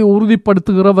வாழ்க்கையிலே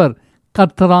உறுதிப்படுத்துகிறவர்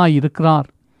கர்த்தராய் இருக்கிறார்.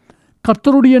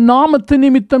 கர்த்தருடைய நாமத்து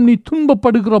நிமித்தம் நீ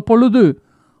துன்பப்படுகிற பொழுது,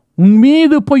 உன்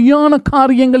மீது பொய்யான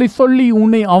காரியங்களை சொல்லி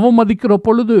உன்னை அவமதிக்கிற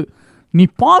பொழுது நீ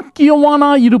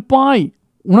பாக்கியவானாய் இருப்பாய்,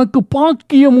 உனக்கு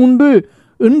பாக்கியம் உண்டு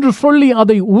என்று சொல்லி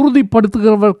அதை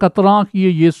உறுதிப்படுத்துகிறவர் கர்த்தராகிய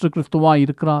இயேசு கிறிஸ்துவாய்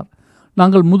இருக்கிறார்.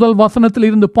 நாங்கள் முதல் வசனத்தில்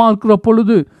இருந்து பார்க்கிற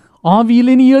பொழுது,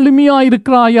 ஆவியிலே நீ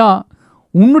எளிமையாயிருக்கிறாயா?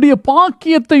 உன்னுடைய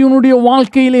பாக்கியத்தை உன்னுடைய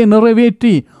வாழ்க்கையிலே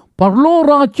நிறைவேற்றி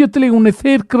பரலோராஜ்யத்திலே உன்னை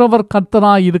சேர்க்கிறவர்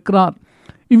கர்த்தராய் இருக்கிறார்.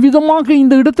 இவ்விதமாக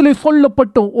இந்த இடத்திலே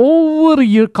சொல்லப்பட்ட ஒவ்வொரு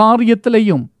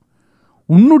காரியத்திலையும்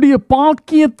உன்னுடைய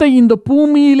பாக்கியத்தை இந்த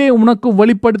பூமியிலே உனக்கு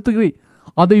வெளிப்படுத்துகிறேன்,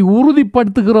 அதை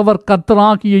உறுதிப்படுத்துகிறவர்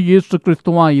கர்த்தராகிய இயேசு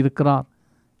கிறிஸ்துவாய் இருக்கிறார்.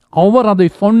 அவர் அதை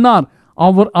சொன்னார்,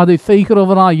 அவர் அதை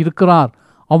செய்கிறவராய் இருக்கிறார்,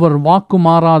 அவர் வாக்கு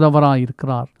மாறாதவராய்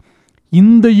இருக்கிறார்.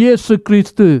 இந்த இயேசு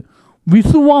கிறிஸ்து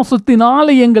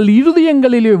விசுவாசத்தினாலே எங்கள்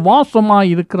இருதயங்களிலே வாசமாய்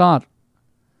இருக்கிறார்.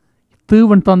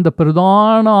 தேவன் தந்த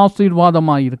பிரதான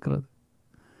ஆசீர்வாதமாய் இருக்கிறது.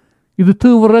 இது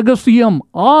தேவ ரகசியம்.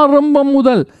 ஆரம்பம்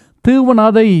முதல் தேவன்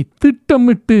அதை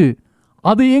திட்டமிட்டு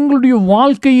அதை எங்களுடைய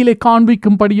வாழ்க்கையிலே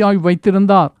காண்பிக்கும்படியாய்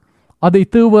வைத்திருந்தார். அதை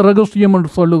தேவ ரகசியம் என்று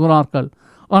சொல்லுகிறார்கள்.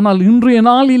 ஆனால் இன்றைய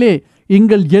நாளிலே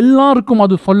எங்கள் எல்லாருக்கும்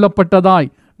அது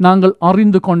சொல்லப்பட்டதாய் நாங்கள்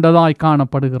அறிந்து கொண்டதாய்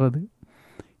காணப்படுகிறது.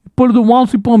 இப்பொழுது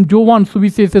வாசிப்போம் யோவான்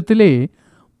சுவிசேஷத்திலே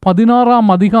 16ஆம்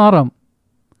அதிகாரம்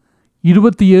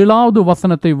 27வது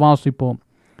வசனத்தை வாசிப்போம்.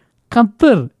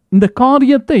 கர்த்தர் இந்த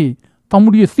காரியத்தை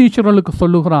தம்முடைய சீஷர்களுக்கு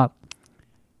சொல்லுகிறார்.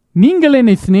 நீங்கள்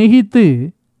என்னை சிநேகித்து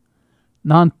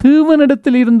நான்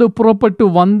தேவனிடத்தில் இருந்து புறப்பட்டு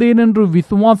வந்தேன் என்று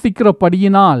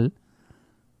விசுவாசிக்கிறபடியினால்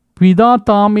பிதா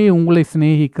தாமே உங்களை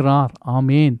சிநேகிக்கிறார்.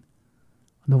 ஆமேன்.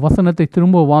 அந்த வசனத்தை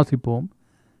திரும்ப வாசிப்போம்.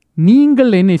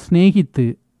 நீங்கள் என்னை சிநேகித்து,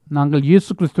 நாங்கள்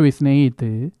இயேசு கிறிஸ்துவை சிநேகித்து,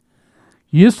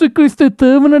 இயேசு கிறிஸ்து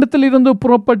தேவனிடத்தில் இருந்து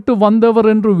புறப்பட்டு வந்தவர்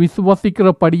என்று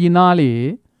விசுவாசிக்கிறபடியினாலே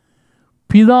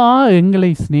பிதா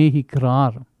எங்களை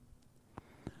சிநேகிக்கிறார்.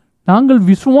 நாங்கள்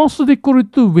விசுவாசத்தை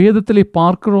குறித்து வேதத்திலே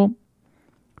பார்க்கிறோம்.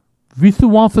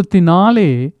 விசுவாசத்தினாலே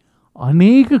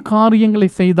அநேக காரியங்களை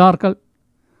செய்தார்கள்.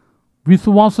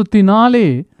 விசுவாசத்தினாலே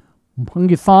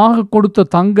அங்கே சாக கொடுத்த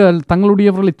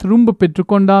தங்களுடையவர்களை திரும்ப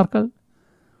பெற்றுக்கொண்டார்கள்.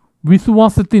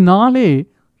 விசுவாசத்தினாலே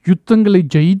யுத்தங்களை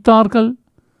ஜெயித்தார்கள்.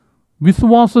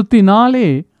 விசுவாசத்தினாலே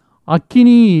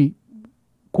அக்கினி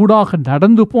கூடாக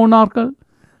நடந்து போனார்கள்.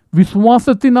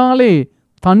 விசுவாசத்தினாலே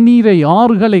தண்ணீரை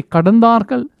ஆறுகளை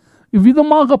கடந்தார்கள்.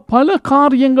 இவ்விதமாக பல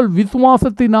காரியங்கள்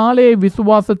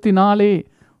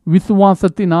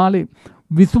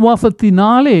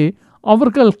விசுவாசத்தினாலே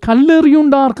அவர்கள்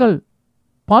கல்லெறியுண்டார்கள்.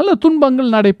 பல துன்பங்கள்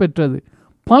நடைபெற்றது,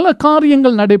 பல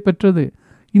காரியங்கள் நடைபெற்றது.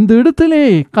 இந்த இடத்திலே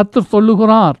கர்த்தர்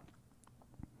சொல்லுகிறார்,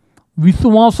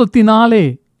 விசுவாசத்தினாலே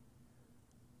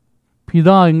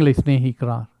பிதா எங்களை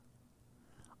சிநேகிக்கிறார்.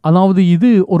 அதாவது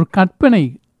இது ஒரு கற்பனை,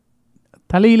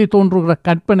 தலையிலே தோன்றுகிற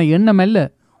கற்பனை, எண்ணமல்ல,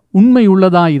 உண்மை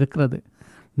உள்ளதாக இருக்கிறது.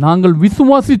 நாங்கள்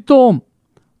விசுவாசிக்கிறோம்.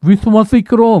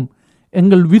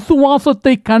 எங்கள்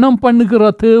விசுவாசத்தை கனம் பண்ணுகிற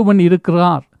தேவன்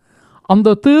இருக்கிறார்.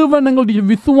 அந்த தேவன் எங்களுடைய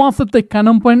விசுவாசத்தை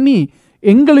கனம் பண்ணி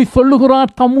எங்களை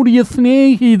சொல்லுகிறார் தம்முடைய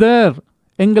சிநேகிதர்,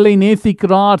 எங்களை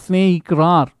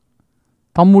சிநேகிக்கிறார்,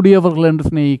 தம்முடையவர்கள் என்று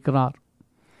சிநேகிக்கிறார்.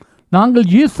 நாங்கள்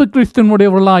இயேசு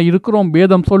கிறிஸ்துவினுடையவர்களாக இருக்கிறோம்.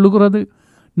 வேதம் சொல்லுகிறது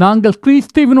நாங்கள்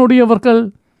கிறிஸ்துவினுடையவர்கள்,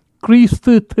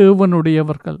 கிறிஸ்து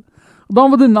தேவனுடையவர்கள்.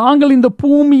 அதாவது நாங்கள் இந்த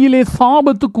பூமியிலே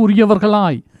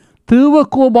சாபத்துக்குரியவர்களாய்,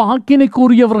 தேவகோப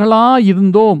ஆக்கினைக்குரியவர்களாய்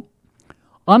இருந்தோம்.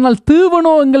 ஆனால்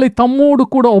தேவனோ எங்களை தம்மோடு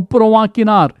கூட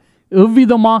ஒப்புரவாக்கினார்.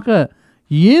 எவ்விதமாக?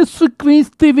 இயேசு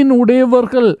கிறிஸ்துவின்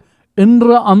உடையவர்கள் என்ற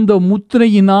அந்த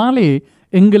முத்திரையினாலே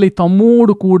எங்களை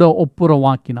தம்மோடு கூட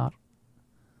ஒப்புரவாக்கினார்.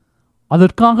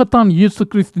 அதற்காகத்தான் இயேசு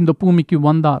கிறிஸ்து இந்த பூமிக்கு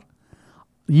வந்தார்.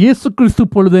 இயேசு கிறிஸ்து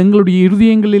பொழுது எங்களுடைய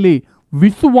இருதயங்களிலே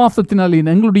விசுவாசத்தினாலே,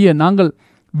 நாங்கள்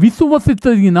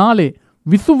விசுவசிக்கிறதினாலே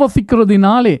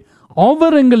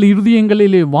அவர் எங்கள்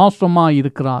இருதயங்களிலே வாசமாய்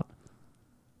இருக்கிறார்.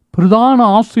 பிரதான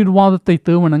ஆசீர்வாதத்தை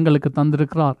தேவன் எங்களுக்கு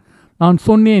தந்திருக்கிறார். நான்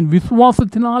சொன்னேன்,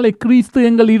 விசுவாசத்தினாலே கிறிஸ்து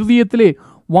எங்கள் இருதயத்திலே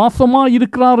வாசமாய்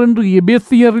இருக்கிறார் என்று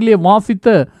எபேசியரிலே வாசித்த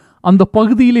அந்த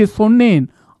பகுதியிலே சொன்னேன்.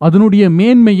 அதனுடைய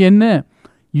மேன்மை என்ன?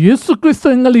 இயேசு கிறிஸ்து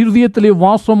எங்கள் இருதயத்திலே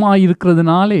வாசமாய்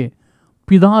இருக்கிறதுனாலே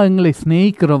பிதா எங்களை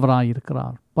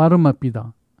சிநேகிக்கிறவராயிருக்கிறார். பரமபிதா,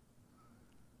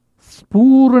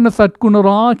 பூரண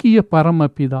சற்குணராகிய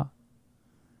பரமபிதா,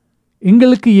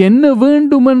 எங்களுக்கு என்ன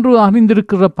வேண்டும் என்று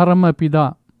அறிந்திருக்கிற பரமபிதா,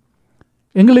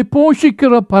 எங்களை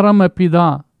போஷிக்கிற பரமபிதா,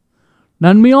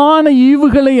 நன்மையான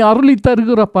ஈவுகளை அருளி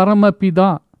தருகிற பரமபிதா,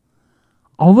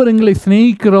 அவர் எங்களை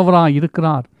சிநேகிக்கிறவராய்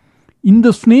இருக்கிறார். இந்த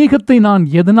சிநேகத்தை நான்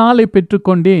எதனாலே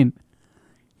பெற்றுக்கொண்டேன்?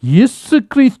 இயேசு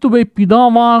கிறிஸ்துவை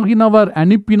பிதாவாகினவர்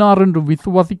அனுப்பினார் என்று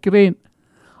விசுவாசிக்கிறேன்.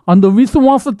 அந்த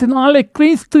விசுவாசத்தினாலே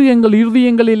கிறிஸ்து எங்கள்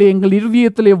இருதயங்களிலே, எங்கள்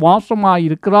இருதயத்திலே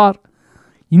வாசமாயிருக்கிறார்.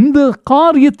 இந்த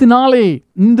காரியத்தினாலே,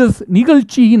 இந்த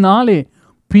நிகழ்ச்சியினாலே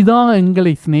பிதா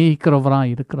எங்களை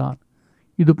சிநேகிக்கிறவராயிருக்கிறார்.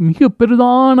 இது மிக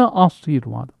பெரிதான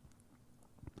ஆசீர்வாதம்.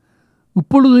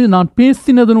 இப்பொழுது நான்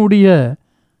பேசினதனுடைய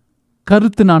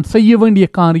கருத்து, நான் செய்ய வேண்டிய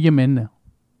காரியம் என்ன?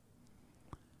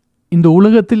 இந்த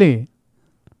உலகத்திலே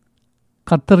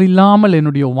கர்த்தர் இல்லாமல்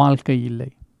என்னுடைய வாழ்க்கை இல்லை.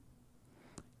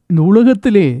 இந்த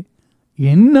உலகத்திலே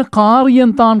என்ன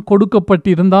காரியம்தான்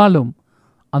கொடுக்கப்பட்டிருந்தாலும்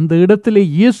அந்த இடத்திலே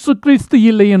இயேசு கிறிஸ்து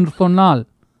இல்லை என்று சொன்னால்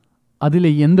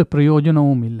அதிலே எந்த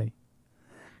பிரயோஜனமும் இல்லை.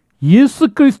 இயேசு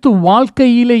கிறிஸ்து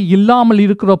வாழ்க்கையிலே இல்லாமல்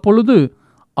இருக்கிற பொழுது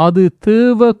அது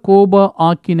தேவ கோப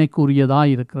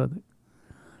ஆக்கினைக்குரியதாக இருக்கிறது.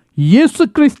 இயேசு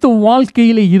கிறிஸ்து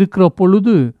வாழ்க்கையிலே இருக்கிற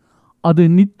பொழுது அது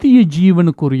நித்திய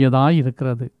ஜீவனுக்குரியதாக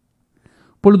இருக்கிறது.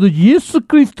 பொழுது இயேசு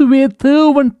கிறிஸ்துவே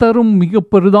தேவன் தரும் மிக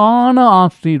பெரிதான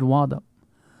ஆசீர்வாதம்.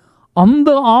 அந்த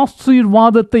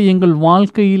ஆசீர்வாதத்தை எங்கள்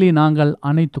வாழ்க்கையிலே நாங்கள்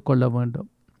அணைத்து கொள்ள வேண்டும்.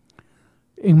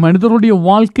 மனிதருடைய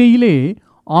வாழ்க்கையிலே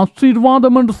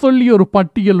ஆசீர்வாதம் என்று சொல்லி ஒரு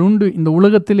பட்டியல் உண்டு இந்த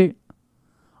உலகத்திலே.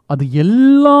 அது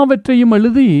எல்லாவற்றையும்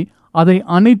எழுதி அதை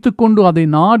அணைத்து கொண்டு அதை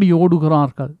நாடி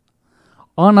ஓடுகிறார்கள்.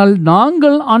 ஆனால்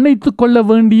நாங்கள் அணைத்து கொள்ள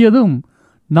வேண்டியதும்,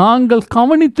 நாங்கள்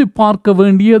கவனித்து பார்க்க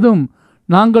வேண்டியதும்,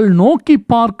 நாங்கள் நோக்கி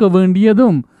பார்க்க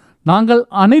வேண்டியதும், நாங்கள்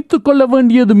அணைத்து கொள்ள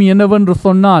வேண்டியதும் என்னவென்று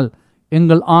சொன்னால்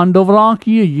எங்கள்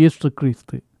ஆண்டவராகிய இயேசு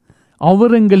கிறிஸ்து.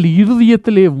 அவர் எங்கள்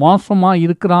இருதயத்திலே வாசமாய்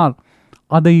இருக்கிறார்.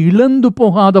 அதை இழந்து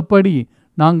போகாதபடி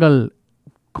நாங்கள்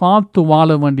காத்து வாழ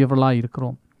வேண்டியவர்களாக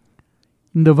இருக்கிறோம்.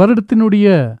 இந்த வருடத்தினுடைய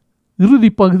இறுதி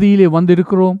பகுதியிலே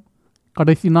வந்திருக்கிறோம்.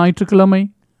 கடைசி ஞாயிற்றுக்கிழமை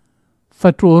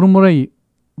சற்று ஒரு முறை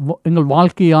எங்கள்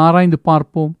வாழ்க்கையை ஆராய்ந்து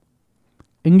பார்ப்போம்.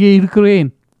 எங்கே இருக்கிறேன்?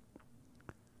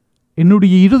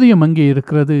 என்னுடைய இருதயம் எங்கே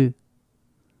இருக்கிறது?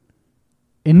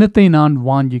 என்னத்தை நான்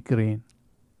வாஞ்சிக்கிறேன்?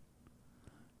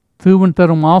 தேவன்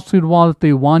தரும்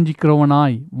ஆசீர்வாதத்தை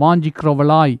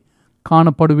வாஞ்சிக்கிறவளாய்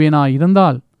காணப்படுவேனாய்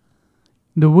இருந்தால்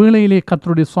இந்த வேளையிலே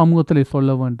கர்த்தருடைய சமூகத்திலே சொல்ல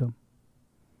வேண்டும்,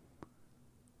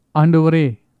 ஆண்டவரே,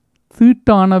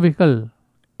 தீட்டானவைகள்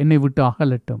என்னை விட்டு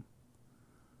அகலட்டும்.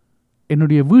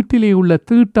 என்னுடைய வீட்டிலே உள்ள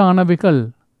தீட்டானவைகள்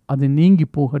அது நீங்கி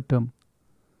போகட்டும்.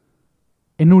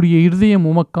 என்னுடைய இருதயம்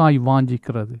உமக்காய்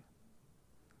வாஞ்சிக்கிறது.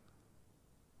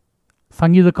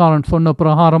 சங்கீதக்காரன் சொன்ன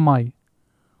பிரகாரமாய்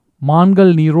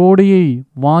மான்கள் நீரோடையை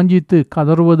வாஞ்சித்து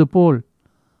கதறுவது போல்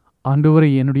ஆண்டவரே,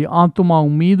 என்னுடைய ஆத்துமா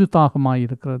மீது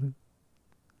தாகமாயிருக்கிறது.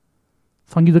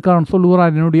 சங்கீதக்காரன்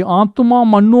சொல்லுகிறார், என்னுடைய ஆத்துமா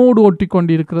மண்ணோடு ஒட்டி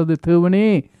கொண்டிருக்கிறது. தேவனே,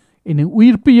 என்னை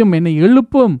உயிர்ப்பியும், என்னை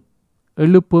எழுப்பும்.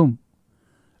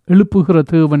 எழுப்புகிற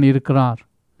தேவன் இருக்கிறார்.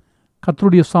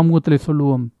 கர்த்தருடைய சமூகத்தில்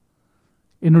சொல்லுவோம்,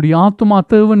 என்னுடைய ஆத்துமா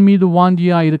தேவன் மீது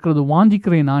வாஞ்சியாக இருக்கிறது.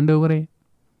 வாஞ்சிக்கிறேன் ஆண்டவரே,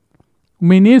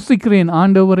 உம்மை நேசிக்கிறேன்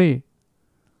ஆண்டவரே.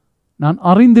 நான்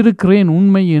அறிந்திருக்கிறேன்,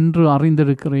 உண்மை என்று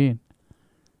அறிந்திருக்கிறேன்.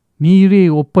 நீரே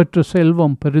ஒப்பற்ற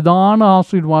செல்வம், பெரிதான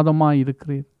ஆசீர்வாதமாக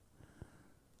இருக்கிறேன்.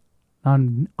 நான்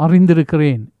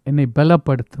அறிந்திருக்கிறேன். என்னை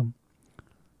பலப்படுத்தும்.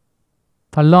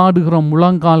 தள்ளாடுகிற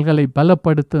முழங்கால்களை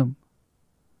பலப்படுத்தும்.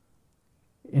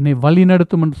 என்னை வழி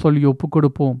நடத்தும் என்று சொல்லி ஒப்புக்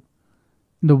கொடுப்போம்.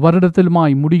 இந்த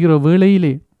வருடத்திலுமாய் முடிகிற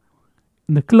வேளையிலே,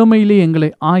 இந்த கிழமையிலே எங்களை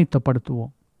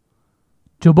ஆயத்தப்படுத்துவோம்.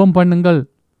 ஜெபம் பண்ணுங்கள்.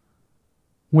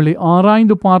 உங்களை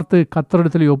ஆராய்ந்து பார்த்து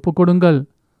கர்த்தரிடத்திலே ஒப்புக் கொடுங்கள்.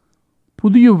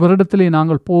 புதிய வருடத்திலே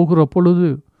நாங்கள் போகிற பொழுது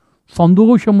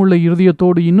சந்தோஷமுள்ள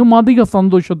இருதயத்தோடு, இன்னும் அதிக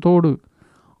சந்தோஷத்தோடு,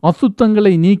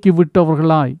 அசுத்தங்களை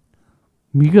நீக்கிவிட்டவர்களாய்,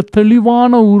 மிக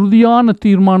தெளிவான உறுதியான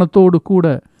தீர்மானத்தோடு கூட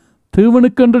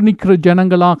தேவனுக்கென்று நிற்கிற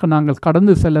ஜனங்களாக நாங்கள்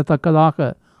கடந்து செல்லத்தக்கதாக,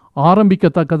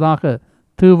 ஆரம்பிக்கத்தக்கதாக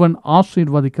தேவன்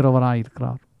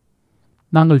ஆசீர்வதிக்கிறவராயிருக்கிறார்.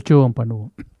 நாங்கள் ஜெபம்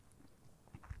பண்ணுவோம்.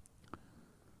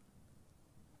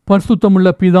 பரிசுத்தமுள்ள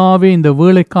பிதாவே, இந்த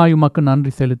வேளைக்காய் உமக்கு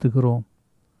நன்றி செலுத்துகிறோம்.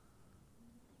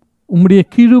 உம்முடைய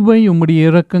கிருபை, உம்முடைய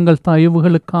இரக்கங்கள்,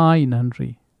 தயவுகளுக்காய் நன்றி.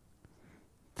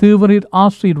 தேவரீர்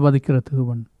ஆசீர்வதிக்கிற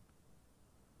தேவன்.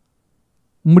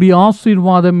 உம்முடைய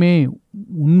ஆசீர்வாதமே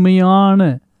உண்மையான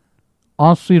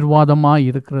ஆசீர்வாதமாய்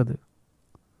இருக்கிறது.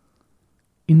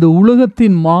 இந்த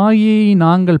உலகத்தின் மாயையை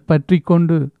நாங்கள் பற்றி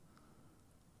கொண்டு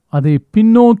அதை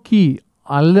பின்னோக்கி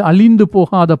அழிந்து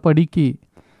போகாத படிக்கு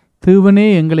தேவனே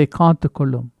எங்களை காத்து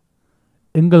கொள்ளும்.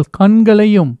 எங்கள்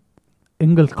கண்களையும்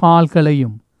எங்கள்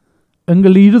கால்களையும்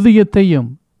எங்கள் இருதயத்தையும்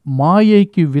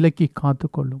மாயைக்கு விலக்கி காத்து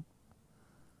கொள்ளும்.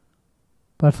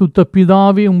 பரிசுத்த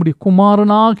பிதாவே, உம்முடைய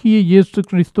குமாரனாகிய இயேசு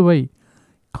கிறிஸ்துவை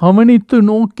கவனித்து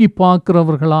நோக்கி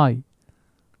பார்க்கிறவர்களாய்,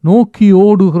 நோக்கி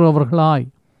ஓடுகிறவர்களாய்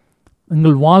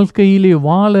எங்கள் வாழ்க்கையிலே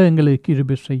வாழ எங்களை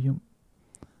கிருபை செய்யும்.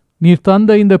 நீர்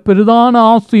தந்த இந்த பெரிதான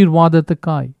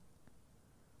ஆசீர்வாதத்துக்காய்,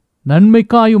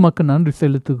 நன்மைக்காய் உமக்கு நன்றி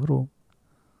செலுத்துகிறோம்.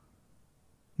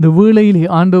 இந்த வேளையிலே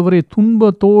ஆண்டவரே,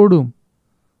 துன்பத்தோடும்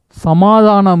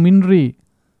சமாதானமின்றி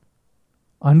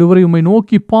ஆண்டவரை உம்மை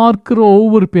நோக்கி பார்க்கிற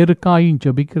ஒவ்வொரு பேருக்காயும்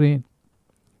ஜெபிக்கிறேன்.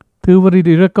 தேவரீர்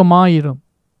இரக்கமாயிரும்.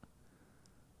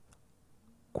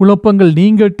 குழப்பங்கள்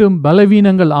நீங்கட்டும்,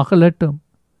 பலவீனங்கள் அகலட்டும்.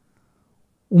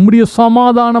 உம்முடைய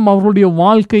சமாதானம் அவர்களுடைய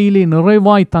வாழ்க்கையிலே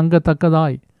நிறைவாய்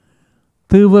தங்கத்தக்கதாய்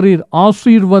தேவரீர்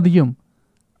ஆசீர்வதியும்.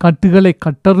 கட்டுகளை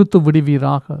கட்டறுத்து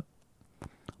விடுவீராக.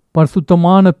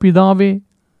 பரிசுத்தமான பிதாவே,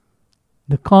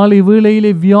 இந்த காலை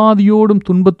வேளையிலே வியாதியோடும்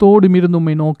துன்பத்தோடும் இருந்து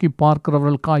உம்மை நோக்கி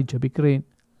பார்க்கிறவர்களுக்காய் ஜெபிக்கிறேன்.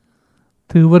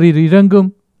 தேவரீர் இரங்கும்.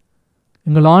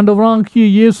 எங்கள் ஆண்டவராகிய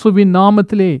இயேசுவின்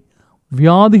நாமத்திலே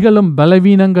வியாதிகளும்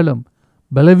பலவீனங்களும்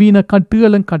பலவீன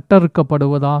கட்டுகளும்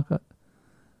கட்டறுக்கப்படுவதாக.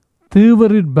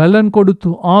 தேவரீர் பலன் கொடுத்து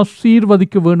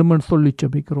ஆசீர்வதிக்க வேண்டும் என்று சொல்லி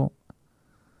ஜெபிக்கிறோம்.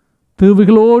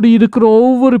 தேவைகளோடு இருக்கிற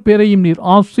ஒவ்வொரு பேரையும் நீர்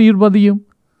ஆசீர்வதியும்.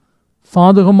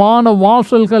 சாதகமான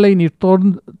வாசல்களை நீர்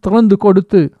திறந்து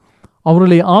கொடுத்து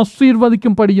அவர்களை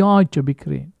ஆசீர்வதிக்கும்படியாய்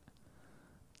ஜெபிக்கிறேன்.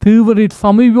 தேவரீர்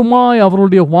சமீபமாய்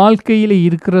அவருடைய வாழ்க்கையிலே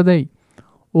இருக்கிறதை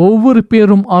ஒவ்வொரு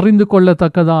பேரும் அறிந்து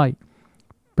கொள்ளத்தக்கதாய்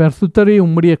பரிசுத்தரே,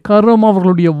 உம்முடைய கரம்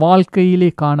அவர்களுடைய வாழ்க்கையிலே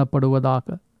காணப்படுவதாக.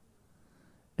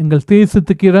 எங்கள்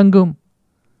தேசத்துக்கு இறங்கும்.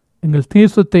 எங்கள்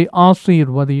தேசத்தை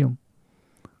ஆசீர்வதியும்.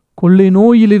 கொள்ளை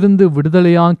நோயிலிருந்து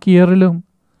விடுதலையாக்கி அருளும்.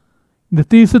 இந்த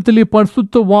தேசத்திலே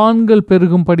பரிசுத்தவான்கள்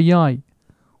பெருகும்படியாய்,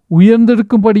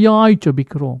 உயர்ந்தெடுக்கும்படியாய்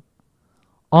ஜெபிக்கிறோம்.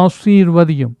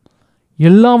 ஆசீர்வதியும்.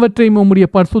 எல்லாவற்றையும் உம்முடைய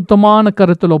பரிசுத்தமான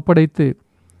கரத்தில் ஒப்படைத்து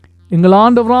எங்கள்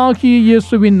ஆண்டவராகிய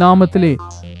இயேசுவின் நாமத்திலே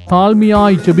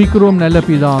தாழ்மையாய் ஜெபிக்கிறோம் நல்ல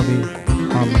பிதாவே.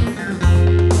 ஆமென்.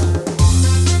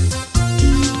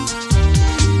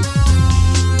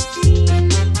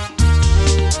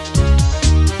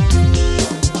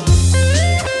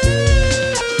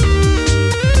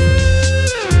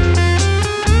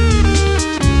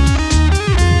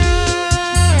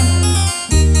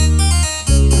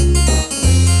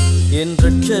 என்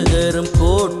இரட்சகரும்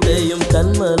கோட்டையும்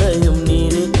கன்மலையும்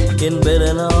நீரே, என்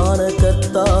பெலனான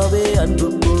கர்த்தாவே அன்பு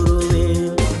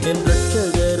கூறுவேன். என்